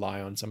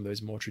rely on some of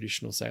those more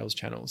traditional sales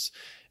channels.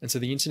 And so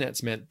the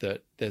internet's meant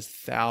that there's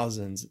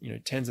thousands,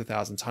 tens of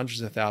thousands,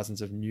 hundreds of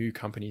thousands of new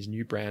companies,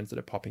 new brands that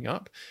are popping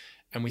up.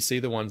 And we see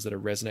the ones that are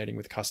resonating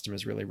with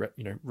customers really,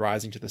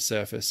 rising to the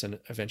surface and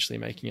eventually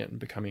making it and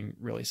becoming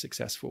really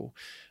successful.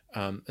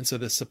 And so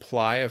the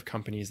supply of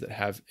companies that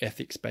have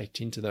ethics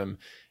baked into them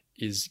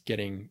is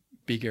getting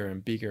bigger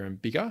and bigger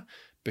and bigger,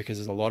 because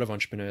there's a lot of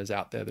entrepreneurs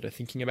out there that are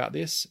thinking about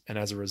this. And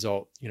as a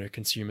result,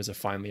 consumers are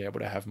finally able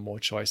to have more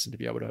choice and to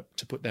be able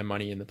to put their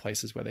money in the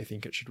places where they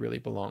think it should really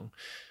belong.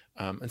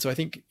 And so I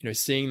think,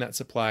 seeing that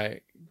supply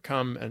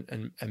come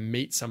and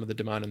meet some of the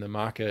demand in the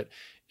market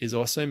is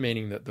also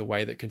meaning that the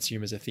way that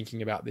consumers are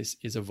thinking about this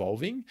is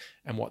evolving,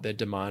 and what they're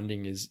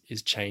demanding is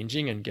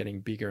changing and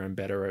getting bigger and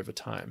better over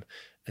time.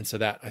 And so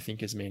that, I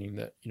think, is meaning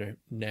that,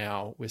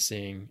 now we're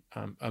seeing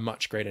a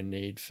much greater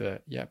need for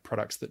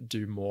products that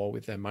do more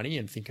with their money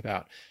and think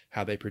about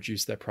how they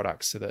produce their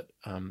products so that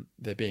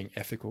they're being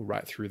ethical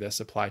right through their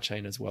supply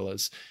chain, as well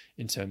as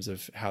in terms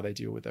of how they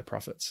deal with their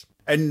profits.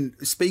 And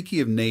speaking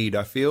of need,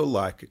 I feel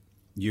like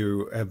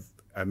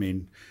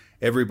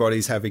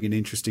everybody's having an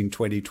interesting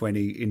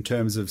 2020 in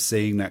terms of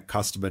seeing that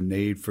customer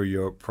need for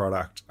your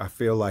product. I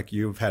feel like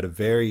you've had a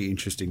very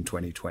interesting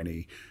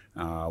 2020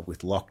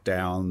 with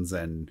lockdowns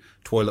and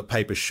toilet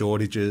paper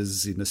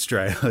shortages in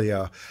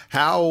Australia.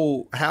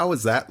 How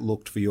has that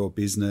looked for your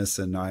business?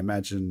 And I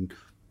imagine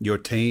your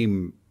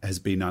team has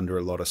been under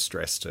a lot of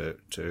stress to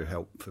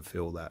help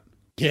fulfill that.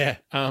 Yeah,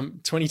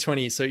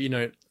 2020. So,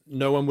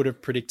 no one would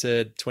have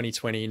predicted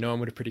 2020. No one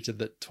would have predicted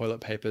that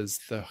toilet paper's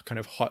the kind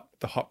of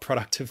hot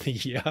product of the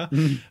year.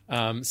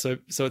 So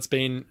it's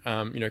been,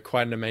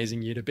 quite an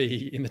amazing year to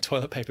be in the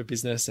toilet paper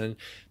business, and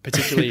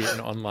particularly an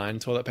online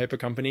toilet paper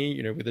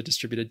company, with a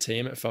distributed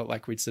team. It felt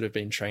like we'd sort of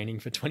been training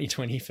for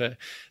 2020 for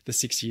the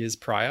 6 years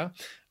prior.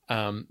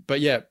 But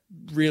yeah,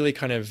 really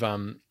kind of,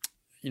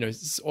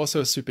 it's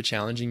also a super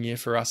challenging year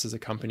for us as a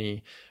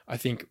company. I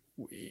think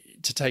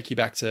to take you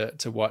back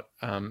to what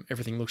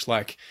everything looks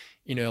like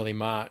in early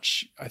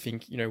March, I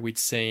think, we'd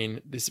seen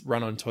this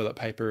run on toilet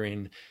paper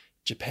in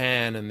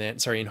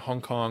in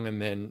Hong Kong,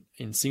 and then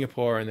in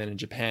Singapore, and then in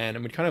Japan.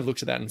 And we'd kind of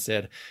looked at that and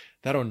said,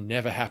 that'll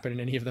never happen in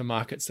any of the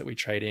markets that we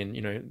trade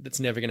in. That's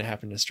never going to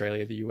happen in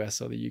Australia, the US,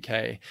 or the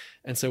UK.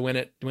 And so when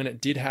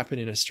it did happen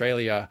in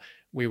Australia,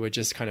 we were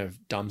just kind of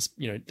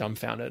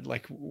dumbfounded.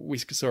 Like, we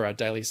saw our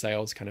daily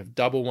sales kind of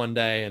double one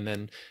day, and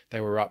then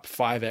they were up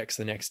 5x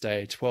the next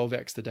day,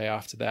 12x the day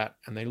after that.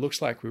 And they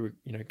looked like we were,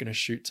 going to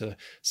shoot to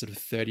sort of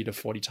 30 to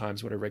 40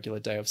 times what a regular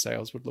day of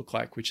sales would look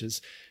like, which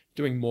is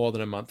doing more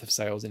than a month of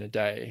sales in a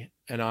day.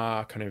 And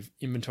our kind of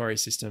inventory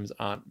systems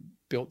aren't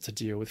built to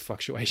deal with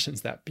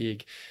fluctuations that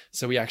big.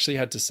 So we actually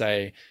had to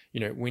say,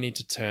 we need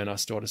to turn our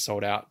store to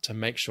sold out to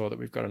make sure that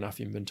we've got enough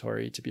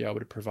inventory to be able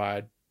to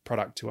provide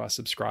product to our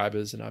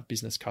subscribers and our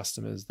business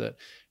customers that,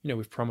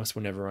 we've promised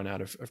we'll never run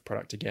out of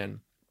product again.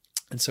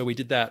 And so we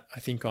did that, I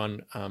think,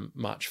 on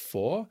March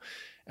 4,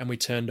 and we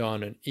turned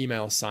on an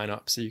email sign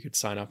up so you could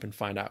sign up and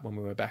find out when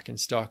we were back in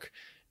stock.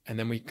 And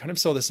then we kind of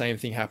saw the same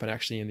thing happen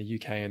actually in the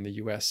UK and the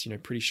US,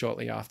 pretty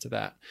shortly after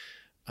that.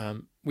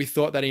 We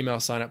thought that email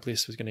sign up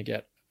list was going to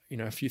get,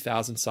 a few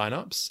thousand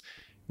signups.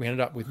 We ended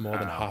up with more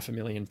than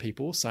 500,000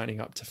 people signing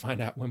up to find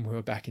out when we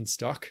were back in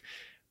stock,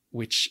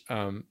 which,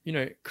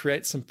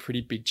 creates some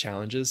pretty big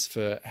challenges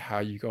for how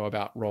you go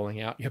about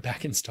rolling out your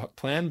back in stock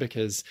plan,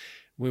 because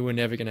we were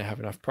never going to have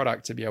enough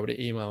product to be able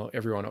to email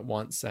everyone at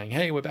once saying,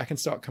 hey, we're back in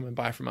stock, come and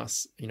buy from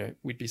us.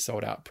 We'd be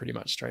sold out pretty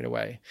much straight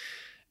away.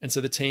 And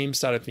so the team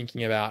started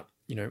thinking about,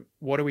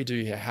 what do we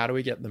do here? How do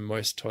we get the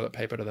most toilet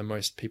paper to the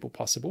most people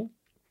possible?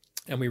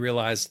 And we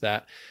realized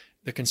that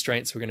the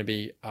constraints were going to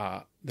be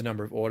the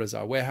number of orders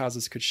our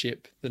warehouses could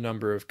ship, the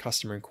number of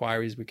customer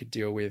inquiries we could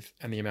deal with,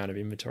 and the amount of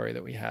inventory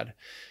that we had.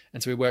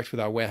 And so we worked with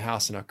our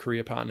warehouse and our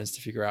courier partners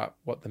to figure out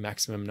what the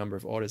maximum number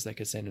of orders they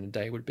could send in a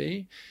day would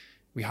be.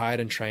 We hired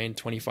and trained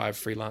 25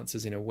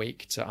 freelancers in a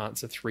week to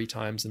answer 3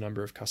 times the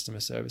number of customer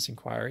service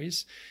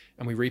inquiries.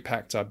 And we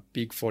repacked our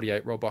big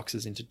 48 roll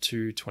boxes into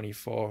 2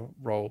 24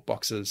 roll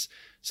boxes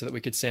so that we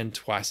could send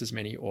twice as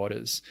many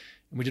orders.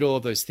 And we did all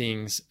of those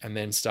things and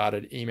then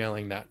started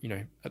emailing that,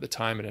 at the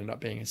time it ended up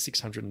being a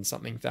 600 and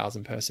something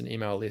thousand person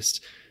email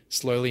list,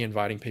 slowly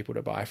inviting people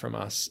to buy from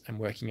us and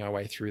working our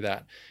way through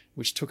that,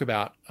 which took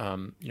about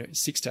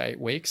 6 to 8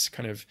 weeks,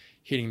 kind of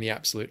hitting the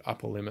absolute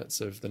upper limits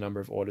of the number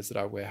of orders that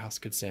our warehouse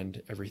could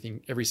send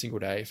every single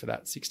day for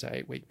that 6 to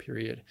 8 week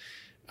period.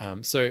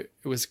 So it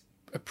was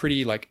a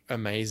pretty like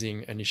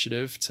amazing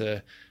initiative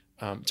to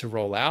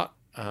roll out,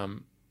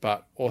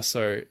 but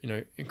also, you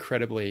know,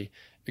 incredibly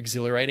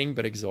exhilarating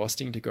but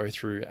exhausting to go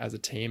through as a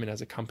team and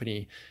as a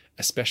company,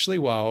 especially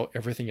while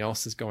everything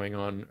else is going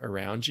on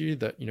around you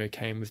that, you know,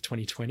 came with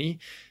 2020,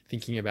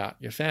 thinking about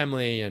your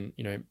family and,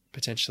 you know,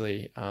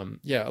 potentially,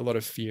 a lot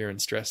of fear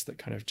and stress that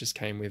kind of just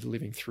came with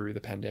living through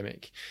the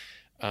pandemic.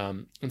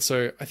 And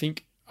so I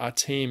think our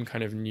team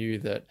kind of knew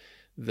that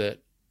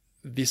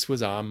this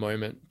was our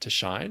moment to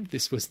shine.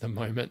 This was the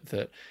moment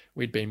that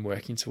we'd been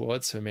working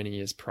towards for many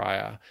years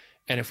prior.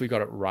 And if we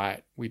got it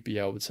right, we'd be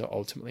able to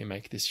ultimately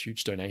make this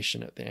huge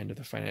donation at the end of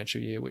the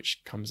financial year,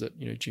 which comes at,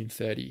 you know, June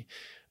 30.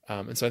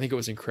 And so I think it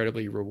was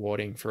incredibly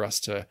rewarding for us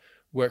to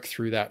work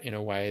through that in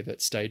a way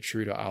that stayed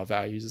true to our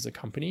values as a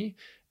company.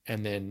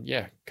 And then,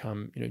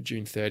 come, you know,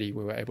 June 30,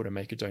 we were able to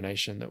make a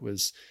donation that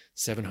was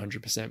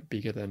 700%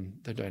 bigger than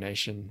the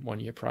donation 1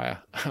 year prior,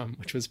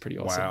 which was pretty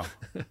awesome.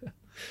 Wow.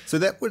 So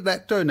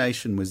that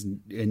donation was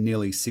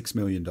nearly $6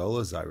 million,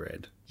 I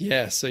read.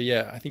 Yeah. So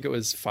I think it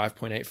was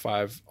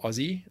 5.85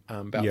 Aussie,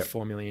 about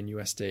 4 million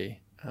USD.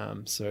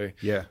 So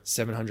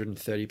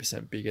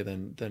 730% bigger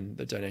than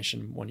the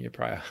donation 1 year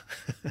prior.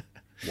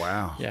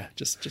 Wow. Yeah.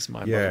 Just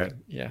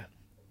mind-boggling. Yeah.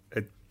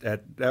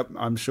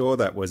 I'm sure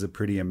that was a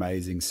pretty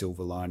amazing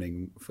silver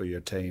lining for your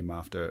team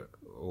after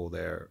all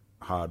their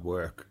hard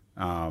work.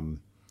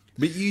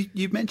 But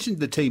you mentioned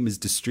the team is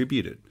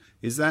distributed.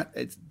 Is that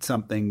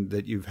something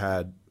that you've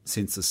had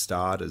since the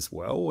start as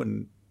well?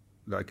 And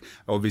like,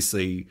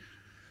 obviously,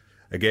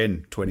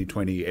 again,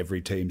 2020,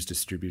 every team's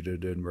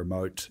distributed and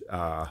remote.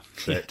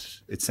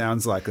 But it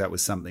sounds like that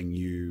was something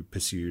you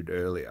pursued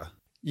earlier.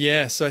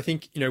 Yeah. So I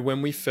think, you know,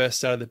 when we first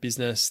started the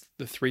business,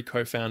 the three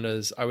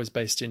co-founders, I was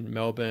based in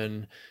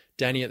Melbourne.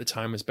 Danny at the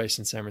time was based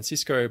in San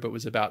Francisco, but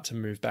was about to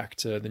move back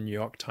to the New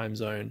York time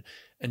zone.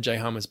 And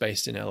Jahan was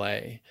based in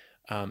LA.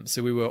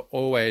 So we were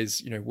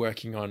always, you know,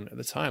 working on at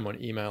the time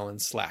on email and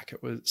Slack.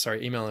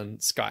 Email and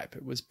Skype.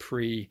 It was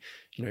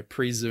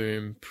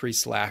pre-Zoom,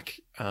 pre-Slack.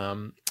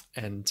 The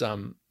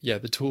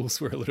tools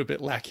were a little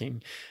bit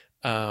lacking.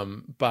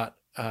 But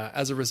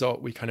as a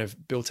result, we kind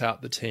of built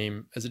out the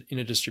team in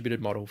a distributed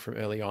model from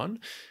early on.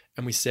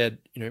 And we said,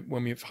 you know,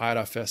 when we've hired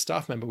our first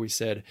staff member, we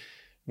said,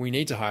 we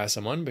need to hire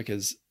someone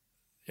because,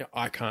 you know,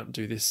 I can't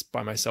do this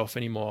by myself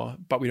anymore,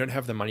 but we don't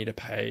have the money to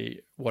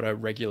pay what a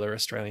regular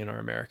Australian or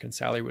American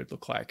salary would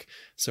look like.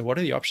 So what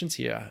are the options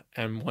here?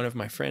 And one of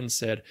my friends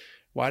said,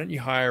 why don't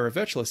you hire a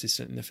virtual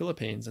assistant in the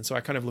Philippines? And so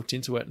I kind of looked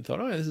into it and thought,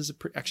 this is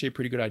actually a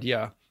pretty good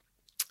idea.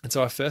 And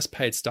so our first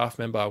paid staff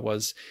member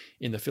was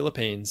in the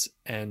Philippines,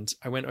 and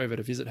I went over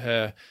to visit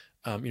her,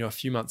 a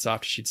few months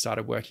after she'd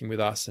started working with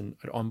us, and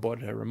I'd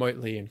onboarded her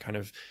remotely and kind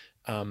of,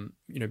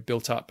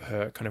 built up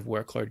her kind of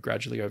workload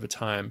gradually over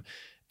time,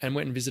 and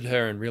went and visited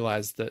her and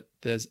realized that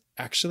there's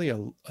actually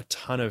a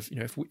ton of,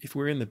 if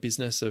we're in the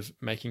business of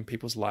making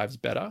people's lives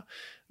better,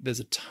 there's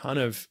a ton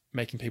of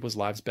making people's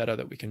lives better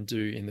that we can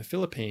do in the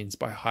Philippines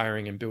by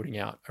hiring and building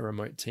out a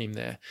remote team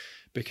there,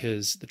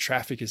 because the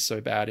traffic is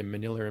so bad in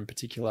Manila in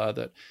particular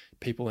that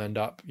people end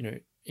up,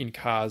 in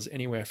cars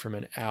anywhere from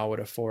an hour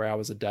to 4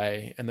 hours a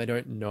day, and they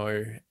don't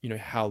know,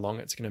 how long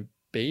it's going to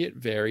be. It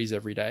varies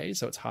every day,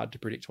 so it's hard to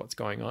predict what's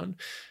going on. And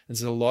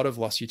there's a lot of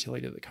lost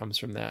utility that comes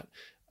from that.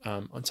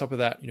 On top of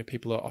that,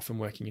 people are often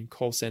working in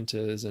call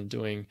centers and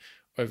doing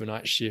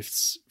overnight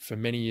shifts for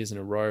many years in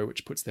a row,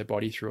 which puts their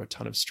body through a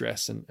ton of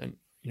stress and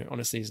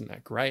honestly isn't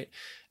that great.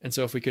 And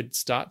so if we could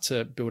start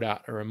to build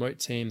out a remote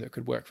team that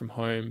could work from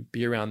home,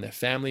 be around their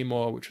family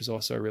more, which was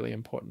also a really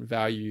important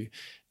value,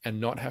 and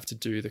not have to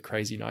do the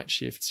crazy night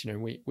shifts.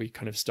 We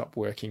kind of stopped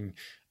working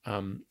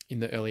in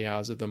the early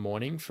hours of the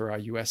morning for our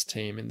US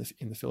team in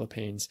the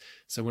Philippines.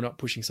 So we're not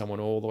pushing someone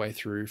all the way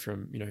through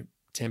from,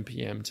 10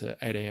 p.m. to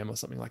 8 a.m. or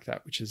something like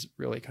that, which is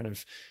really kind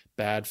of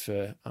bad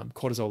for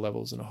cortisol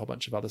levels and a whole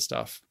bunch of other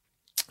stuff.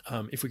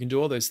 If we can do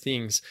all those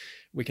things,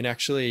 we can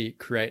actually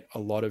create a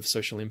lot of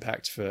social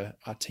impact for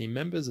our team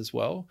members as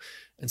well.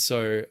 And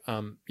so,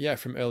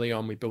 from early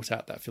on, we built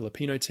out that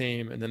Filipino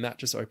team, and then that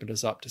just opened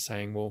us up to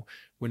saying, well,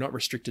 we're not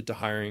restricted to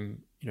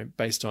hiring,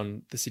 based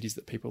on the cities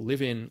that people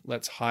live in.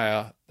 Let's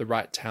hire the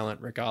right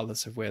talent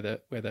regardless of where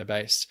they're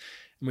based.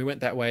 And we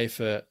went that way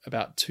for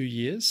about 2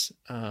 years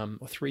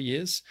or 3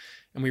 years.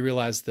 And we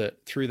realized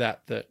that through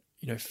that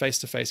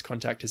face-to-face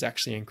contact is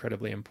actually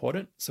incredibly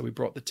important. So we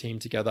brought the team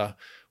together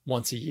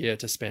once a year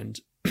to spend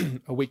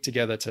a week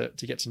together to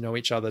get to know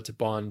each other, to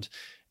bond.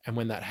 And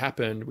when that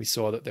happened, we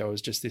saw that there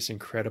was just this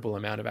incredible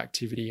amount of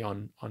activity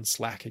on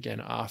Slack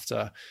again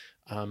after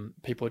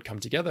people had come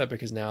together,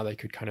 because now they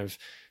could kind of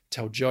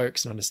tell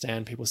jokes and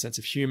understand people's sense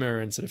of humor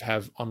and sort of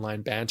have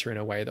online banter in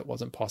a way that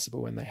wasn't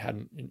possible when they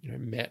hadn't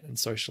met and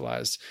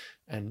socialized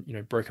and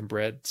broken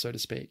bread, so to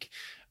speak.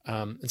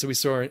 And so we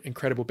saw an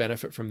incredible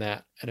benefit from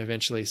that, and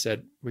eventually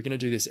said, we're going to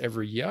do this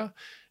every year,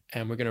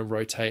 and we're going to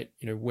rotate,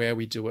 where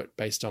we do it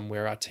based on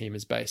where our team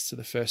is based. So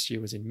the first year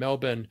was in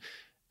Melbourne.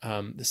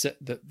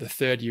 The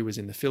third year was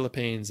in the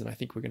Philippines, and I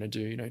think we're going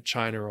to do,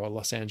 China or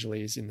Los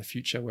Angeles in the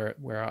future,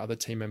 where our other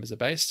team members are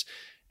based.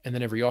 And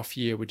then every off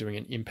year, we're doing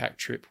an impact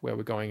trip where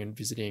we're going and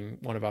visiting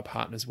one of our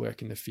partners'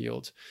 work in the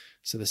field.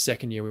 So the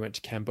second year we went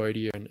to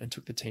Cambodia and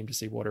took the team to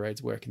see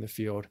WaterAid's work in the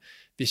field.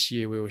 This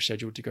year we were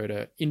scheduled to go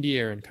to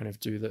India and kind of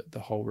do the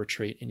whole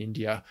retreat in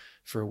India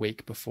for a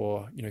week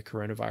before,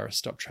 coronavirus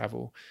stopped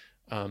travel.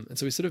 And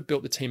so we sort of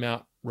built the team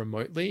out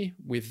remotely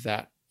with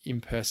that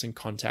in-person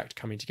contact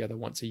coming together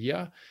once a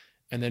year.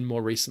 And then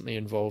more recently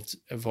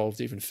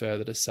evolved even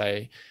further to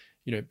say,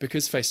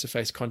 because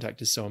face-to-face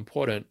contact is so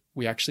important,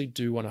 we actually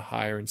do want to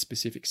hire in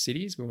specific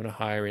cities. We want to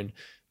hire in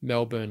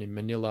Melbourne, in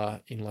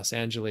Manila, in Los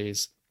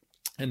Angeles,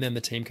 and then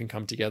the team can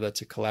come together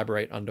to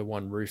collaborate under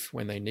one roof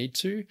when they need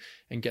to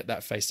and get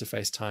that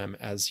face-to-face time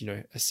as,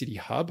 a city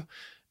hub.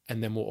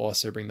 And then we'll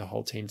also bring the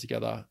whole team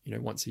together,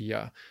 once a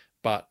year.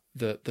 But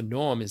the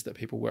norm is that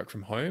people work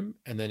from home,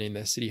 and then in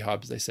their city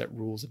hubs, they set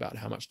rules about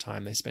how much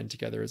time they spend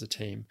together as a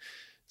team.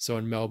 So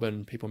in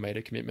Melbourne, people made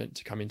a commitment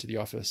to come into the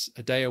office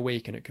a day a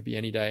week, and it could be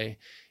any day.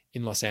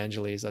 In Los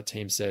Angeles, our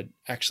team said,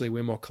 actually,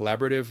 we're more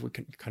collaborative. We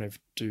can kind of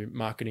do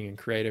marketing and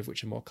creative,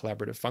 which are more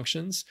collaborative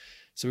functions.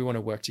 So we want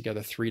to work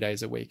together 3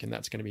 days a week, and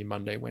that's going to be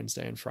Monday,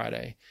 Wednesday, and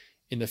Friday.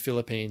 In the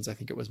Philippines, I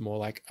think it was more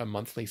like a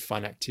monthly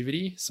fun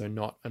activity. So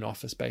not an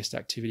office-based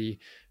activity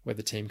where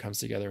the team comes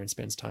together and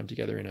spends time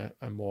together in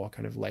a more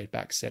kind of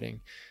laid-back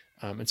setting.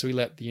 And so we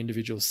let the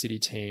individual city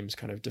teams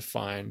kind of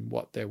define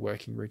what their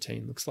working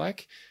routine looks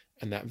like.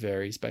 And that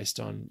varies based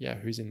on,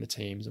 who's in the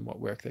teams and what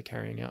work they're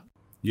carrying out.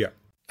 Yeah.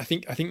 I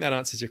think that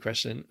answers your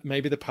question.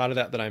 Maybe the part of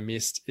that I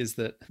missed is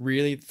that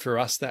really for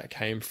us that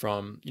came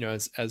from,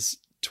 as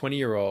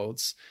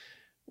 20-year-olds,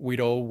 we'd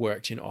all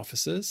worked in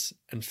offices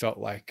and felt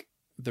like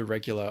the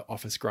regular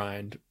office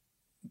grind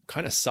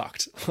kind of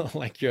sucked.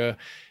 Like you're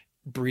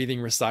breathing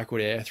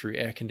recycled air through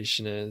air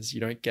conditioners.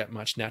 You don't get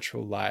much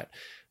natural light.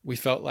 We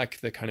felt like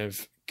the kind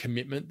of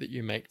commitment that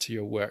you make to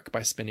your work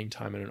by spending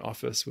time in an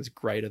office was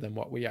greater than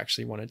what we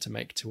actually wanted to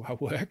make to our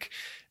work.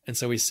 And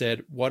so we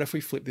said, what if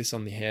we flip this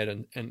on the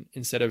head and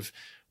instead of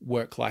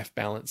work-life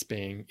balance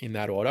being in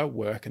that order,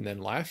 work and then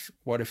life,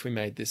 what if we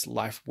made this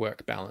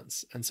life-work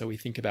balance? And so we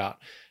think about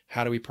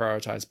how do we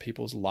prioritize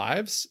people's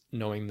lives,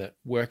 knowing that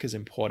work is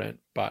important,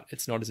 but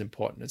it's not as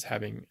important as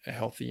having a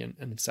healthy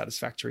and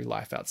satisfactory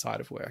life outside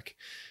of work.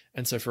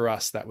 And so for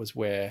us, that was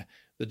where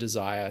the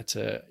desire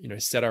to,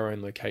 set our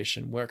own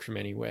location, work from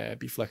anywhere,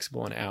 be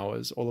flexible on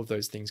hours, all of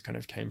those things kind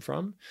of came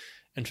from.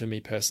 And for me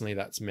personally,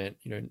 that's meant,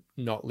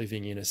 not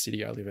living in a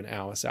city. I live an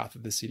hour south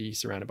of the city,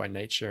 surrounded by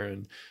nature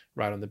and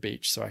right on the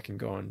beach, so I can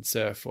go and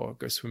surf or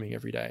go swimming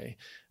every day.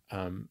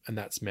 And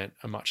that's meant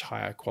a much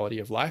higher quality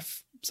of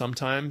life,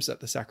 sometimes at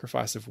the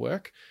sacrifice of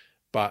work,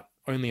 but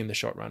only in the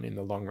short run. In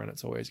the long run,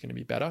 it's always going to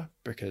be better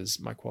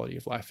because my quality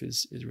of life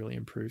is really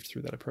improved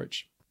through that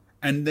approach.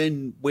 And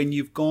then when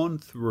you've gone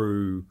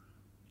through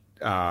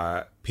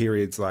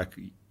periods like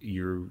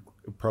you're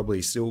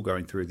probably still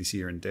going through this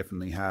year and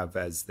definitely have,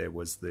 as there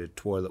was the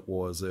toilet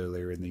wars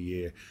earlier in the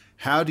year,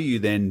 how do you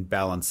then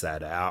balance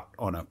that out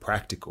on a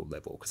practical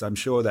level? Because I'm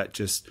sure that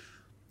just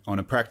on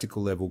a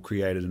practical level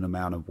created an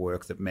amount of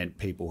work that meant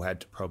people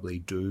had to probably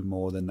do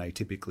more than they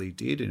typically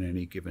did in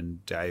any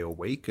given day or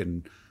week.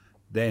 And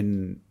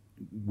then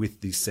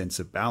with this sense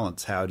of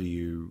balance, how do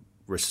you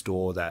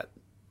restore that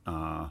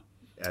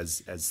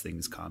as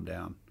things calm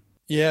down?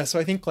 Yeah, so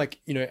I think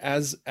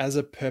as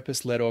a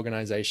purpose-led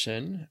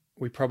organization,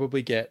 we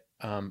probably get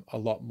a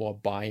lot more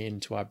buy-in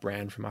to our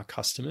brand from our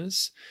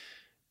customers.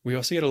 We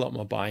also get a lot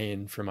more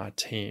buy-in from our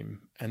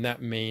team. And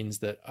that means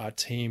that our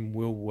team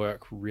will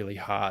work really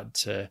hard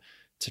to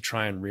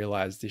try and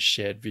realize this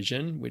shared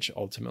vision, which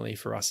ultimately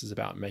for us is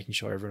about making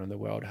sure everyone in the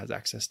world has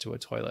access to a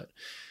toilet.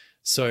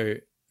 So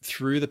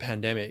through the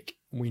pandemic,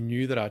 we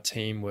knew that our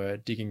team were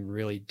digging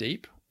really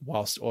deep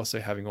whilst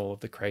also having all of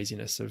the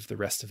craziness of the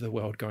rest of the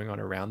world going on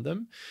around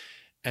them.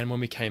 And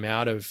when we came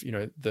out of,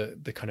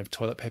 the kind of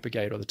toilet paper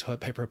gate or the toilet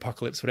paper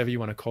apocalypse, whatever you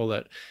want to call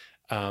it,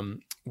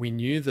 we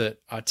knew that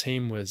our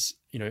team was,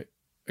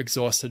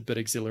 exhausted but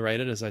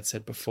exhilarated, as I'd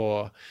said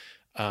before,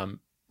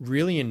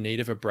 really in need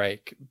of a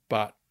break,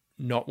 but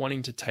not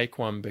wanting to take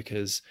one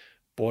because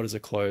borders are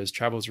closed,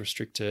 travel's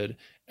restricted,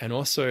 and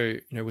also,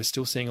 we're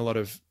still seeing a lot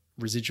of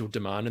residual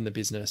demand in the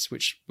business,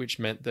 which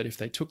meant that if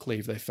they took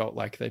leave, they felt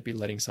like they'd be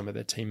letting some of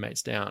their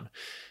teammates down.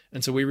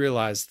 And so we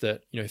realized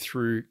that,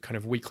 through kind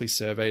of weekly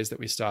surveys that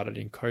we started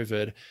in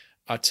COVID,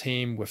 our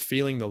team were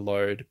feeling the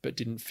load, but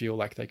didn't feel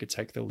like they could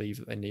take the leave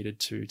that they needed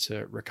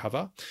to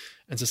recover.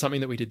 And so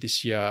something that we did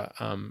this year,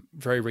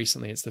 very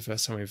recently, it's the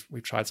first time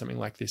we've tried something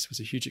like this, was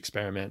a huge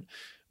experiment,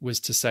 was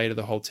to say to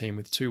the whole team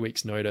with 2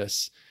 weeks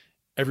notice,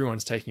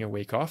 everyone's taking a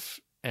week off.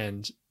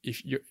 And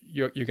if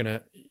you're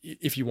gonna,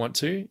 if you want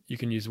to, you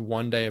can use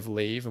 1 day of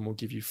leave and we'll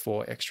give you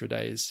 4 extra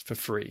days for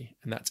free.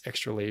 And that's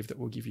extra leave that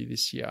we'll give you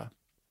this year.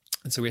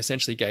 And so we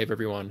essentially gave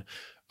everyone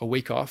a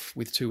week off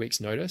with 2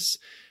 weeks notice.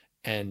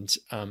 And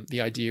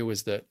the idea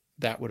was that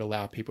would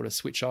allow people to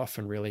switch off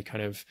and really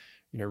kind of,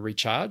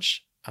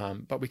 recharge.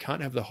 But we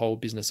can't have the whole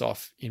business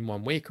off in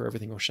 1 week or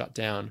everything will shut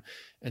down.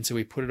 And so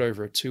we put it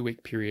over a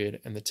 2-week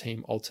period and the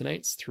team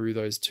alternates through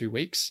those 2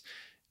 weeks.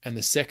 And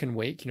the second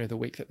week, the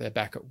week that they're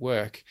back at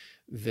work,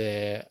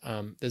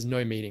 there's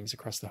no meetings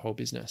across the whole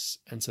business.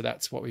 And so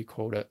that's what we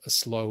called a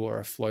slow or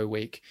a flow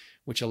week,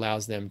 which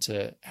allows them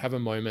to have a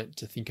moment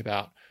to think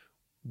about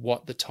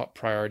what the top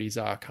priorities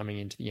are coming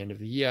into the end of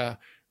the year,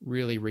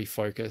 really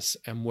refocus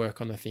and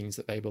work on the things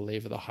that they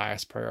believe are the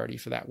highest priority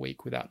for that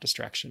week without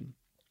distraction.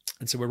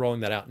 And so we're rolling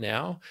that out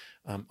now.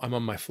 I'm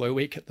on my flow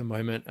week at the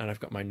moment, and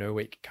I've got my no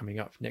week coming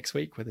up next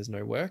week where there's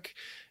no work.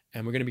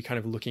 And we're going to be kind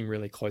of looking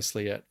really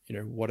closely at,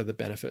 what are the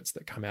benefits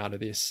that come out of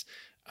this?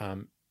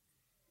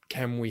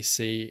 Can we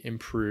see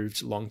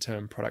improved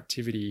long-term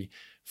productivity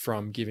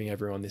from giving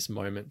everyone this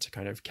moment to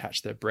kind of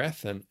catch their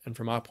breath? And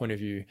from our point of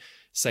view,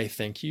 say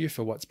thank you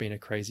for what's been a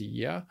crazy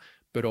year,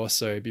 but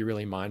also be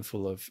really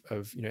mindful of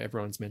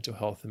everyone's mental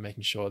health and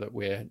making sure that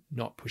we're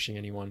not pushing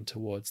anyone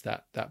towards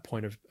that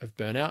point of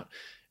burnout.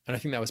 And I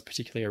think that was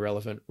particularly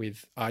relevant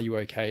with Are You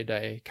OK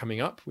Day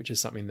coming up, which is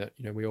something that,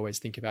 we always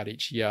think about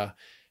each year.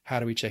 How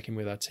do we check in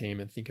with our team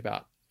and think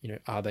about,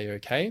 are they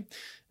okay?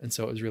 And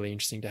so it was really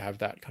interesting to have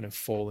that kind of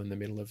fall in the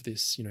middle of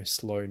this,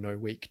 slow, no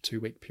week, 2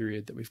 week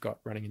period that we've got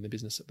running in the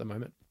business at the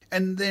moment.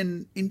 And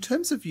then in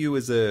terms of you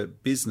as a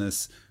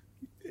business,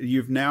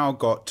 you've now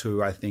got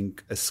to, I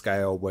think, a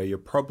scale where you're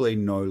probably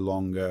no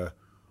longer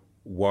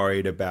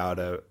worried about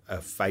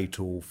a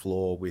fatal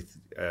flaw with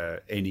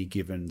any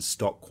given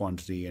stock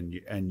quantity,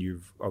 and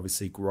you've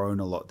obviously grown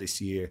a lot this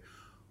year.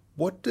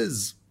 What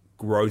does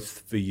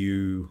growth for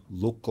you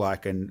look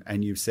like?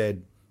 And you've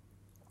said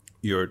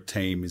your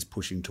team is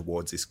pushing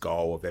towards this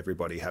goal of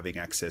everybody having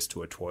access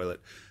to a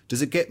toilet.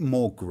 Does it get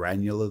more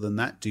granular than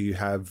that? Do you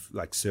have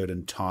like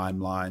certain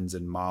timelines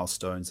and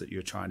milestones that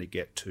you're trying to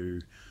get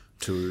to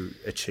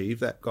achieve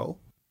that goal?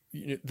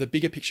 The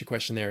bigger picture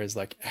question there is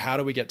like, how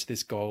do we get to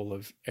this goal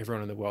of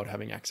everyone in the world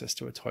having access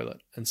to a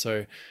toilet? And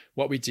so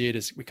what we did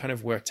is we kind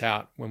of worked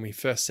out when we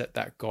first set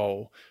that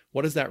goal,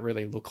 what does that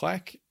really look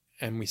like?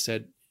 And we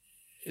said,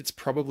 it's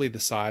probably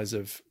the size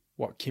of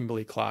what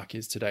Kimberly-Clark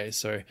is today.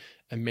 So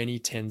a many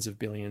tens of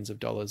billions of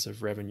dollars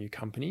of revenue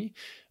company,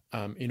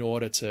 in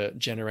order to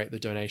generate the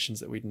donations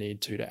that we'd need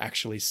to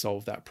actually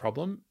solve that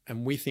problem.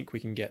 And we think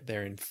we can get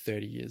there in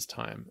 30 years'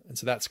 time. And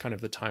so that's kind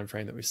of the time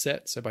frame that we've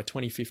set. So by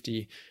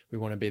 2050, we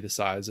want to be the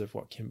size of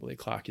what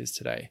Kimberly-Clark is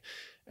today.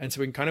 And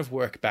so we can kind of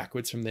work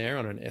backwards from there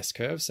on an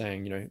S-curve,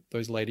 saying,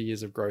 those later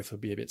years of growth will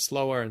be a bit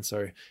slower. And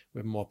so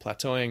we're more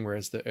plateauing,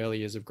 whereas the early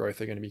years of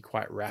growth are going to be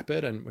quite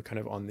rapid. And we're kind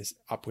of on this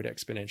upward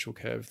exponential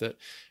curve that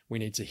we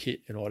need to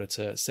hit in order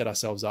to set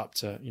ourselves up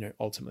to,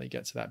 ultimately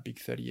get to that big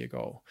 30-year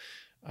goal.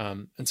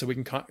 And so we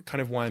can kind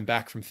of wind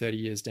back from 30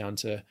 years down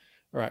to,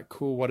 all right,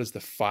 cool. What does the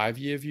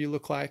 5-year view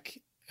look like?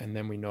 And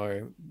then we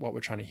know what we're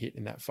trying to hit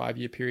in that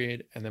 5-year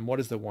period. And then what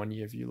does the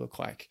 1-year view look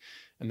like?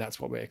 And that's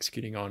what we're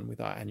executing on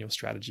with our annual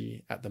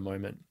strategy at the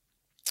moment.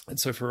 And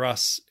so for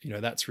us,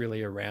 that's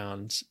really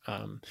around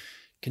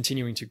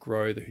continuing to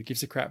grow the Who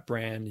Gives a Crap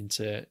brand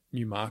into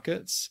new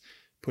markets,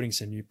 putting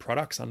some new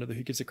products under the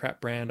Who Gives a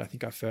Crap brand. I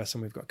think our first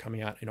one we've got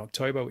coming out in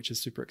October, which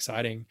is super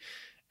exciting.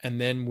 And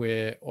then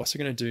we're also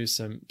going to do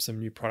some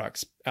new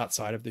products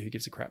outside of the Who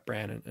Gives a Crap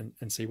brand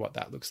and see what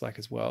that looks like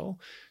as well,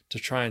 to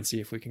try and see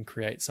if we can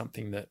create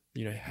something that,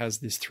 has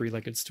this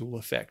 3-legged stool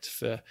effect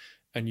for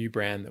a new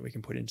brand that we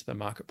can put into the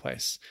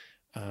marketplace.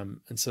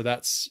 And so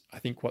that's, I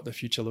think, what the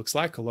future looks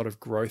like. A lot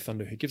of growth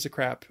under Who Gives a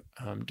Crap,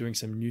 doing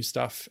some new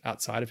stuff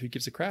outside of Who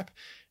Gives a Crap,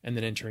 and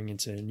then entering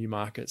into new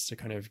markets to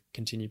kind of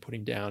continue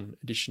putting down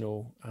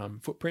additional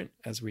footprint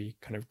as we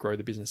kind of grow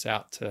the business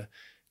out to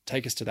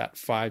take us to that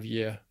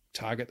 5-year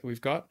target that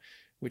we've got,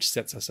 which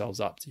sets ourselves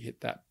up to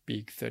hit that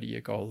big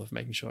 30-year goal of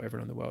making sure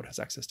everyone in the world has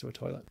access to a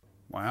toilet.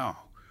 Wow.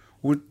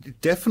 Well,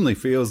 it definitely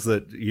feels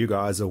that you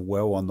guys are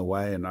well on the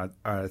way. And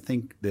I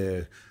think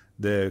the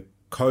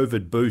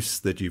COVID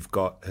boost that you've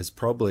got has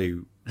probably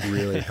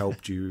really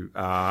helped you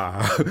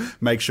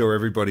make sure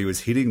everybody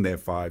was hitting their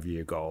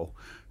 5-year goal.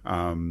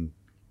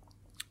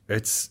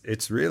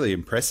 It's really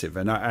impressive.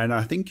 And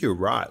I think you're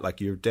right.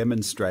 Like, you've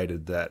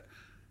demonstrated that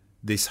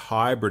this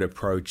hybrid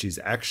approach is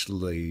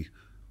actually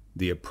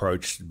the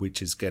approach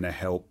which is going to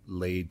help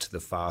lead to the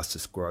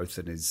fastest growth,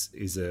 and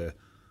is a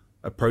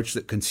approach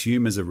that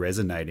consumers are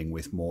resonating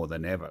with more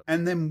than ever.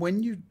 And then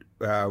when you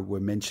were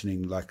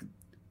mentioning like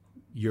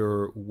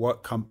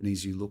what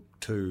companies you look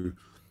to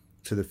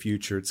the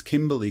future, it's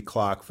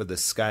Kimberly-Clark for the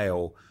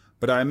scale,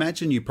 but I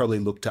imagine you probably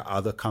look to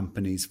other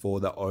companies for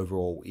the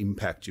overall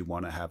impact you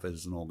want to have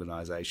as an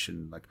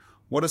organization. Like,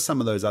 what are some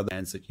of those other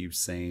brands that you've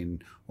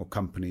seen, or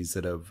companies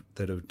that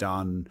have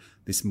done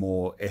this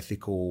more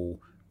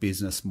ethical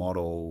business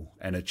model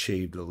and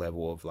achieved a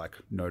level of like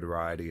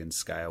notoriety and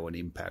scale and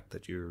impact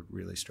that you're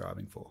really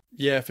striving for?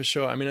 Yeah, for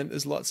sure. I mean,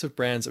 there's lots of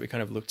brands that we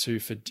kind of look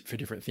to for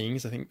different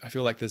things. I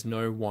feel like there's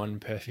no one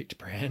perfect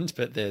brand,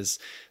 but there's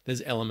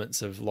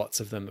elements of lots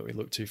of them that we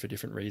look to for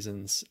different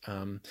reasons.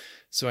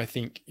 So I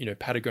think,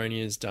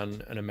 Patagonia's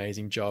done an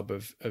amazing job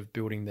of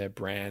building their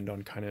brand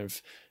on kind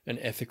of an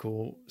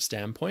ethical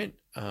standpoint,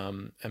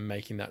 and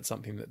making that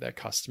something that their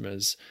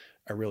customers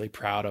are really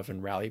proud of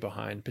and rally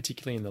behind.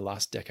 Particularly in the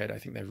last decade, I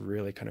think they've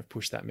really kind of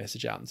pushed that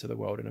message out into the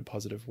world in a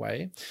positive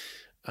way.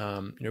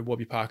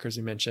 Warby Parker, as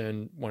we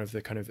mentioned, one of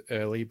the kind of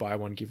early buy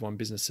one, give one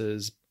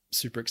businesses.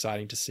 Super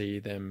exciting to see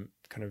them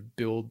kind of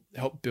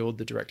help build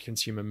the direct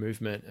consumer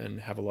movement and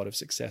have a lot of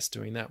success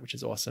doing that, which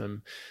is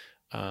awesome.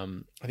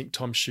 I think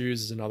Tom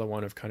Shoes is another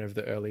one of kind of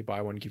the early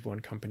buy one, give one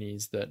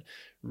companies that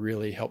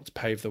really helped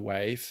pave the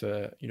way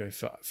for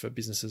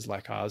businesses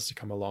like ours to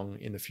come along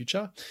in the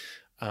future.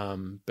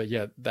 But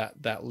yeah,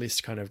 that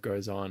list kind of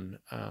goes on.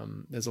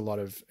 There's a lot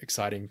of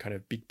exciting kind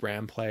of big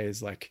brand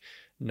players like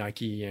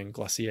Nike and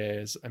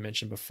Glossier, as I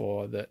mentioned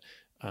before, that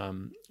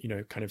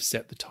kind of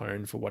set the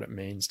tone for what it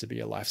means to be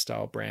a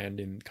lifestyle brand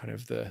in kind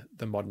of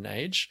the modern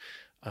age.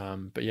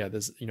 But yeah,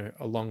 there's,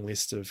 a long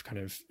list of kind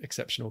of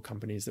exceptional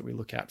companies that we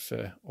look at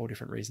for all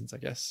different reasons, I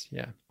guess.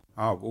 Yeah.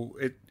 Oh, well,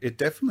 it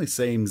definitely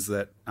seems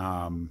that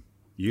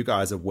you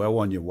guys are well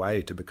on your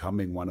way to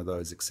becoming one of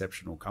those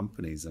exceptional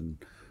companies. And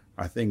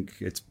I think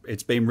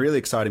it's been really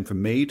exciting for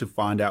me to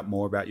find out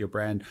more about your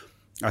brand.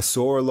 I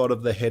saw a lot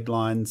of the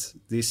headlines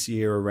this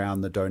year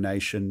around the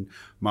donation.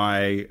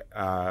 My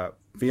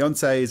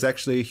fiance is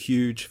actually a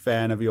huge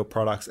fan of your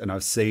products, and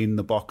I've seen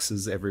the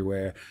boxes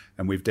everywhere.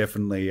 And we've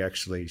definitely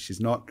she's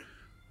not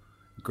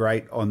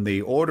great on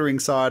the ordering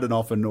side and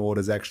often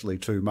orders actually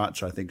too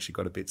much. I think she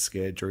got a bit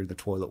scared during the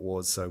toilet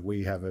wars. So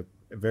we have a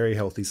very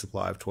healthy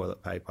supply of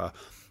toilet paper.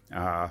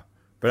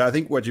 But I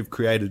think what you've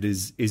created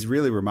is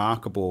really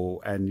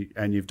remarkable,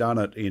 and you've done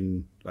it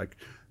in like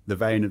the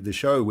vein of the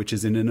show, which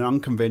is in an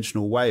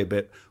unconventional way.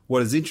 But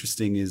what is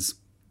interesting is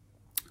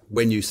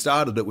when you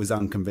started, it was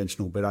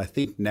unconventional. But I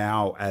think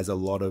now, as a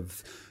lot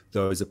of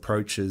those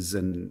approaches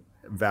and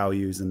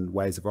values and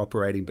ways of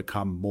operating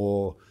become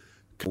more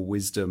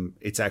wisdom,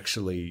 it's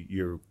actually,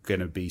 you're going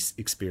to be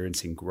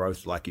experiencing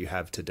growth like you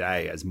have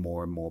today as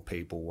more and more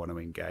people want to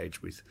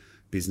engage with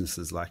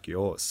businesses like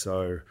yours.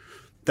 So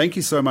thank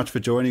you so much for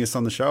joining us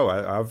on the show.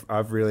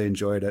 I've really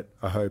enjoyed it.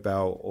 I hope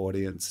our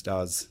audience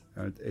does.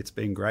 It's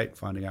been great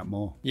finding out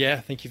more. Yeah,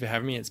 thank you for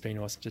having me. It's been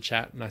awesome to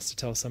chat. Nice to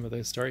tell some of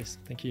those stories.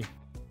 Thank you.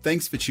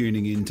 Thanks for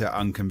tuning in to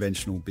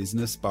Unconventional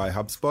Business by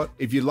HubSpot.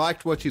 If you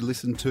liked what you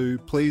listened to,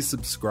 please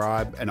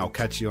subscribe, and I'll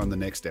catch you on the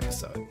next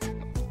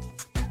episode.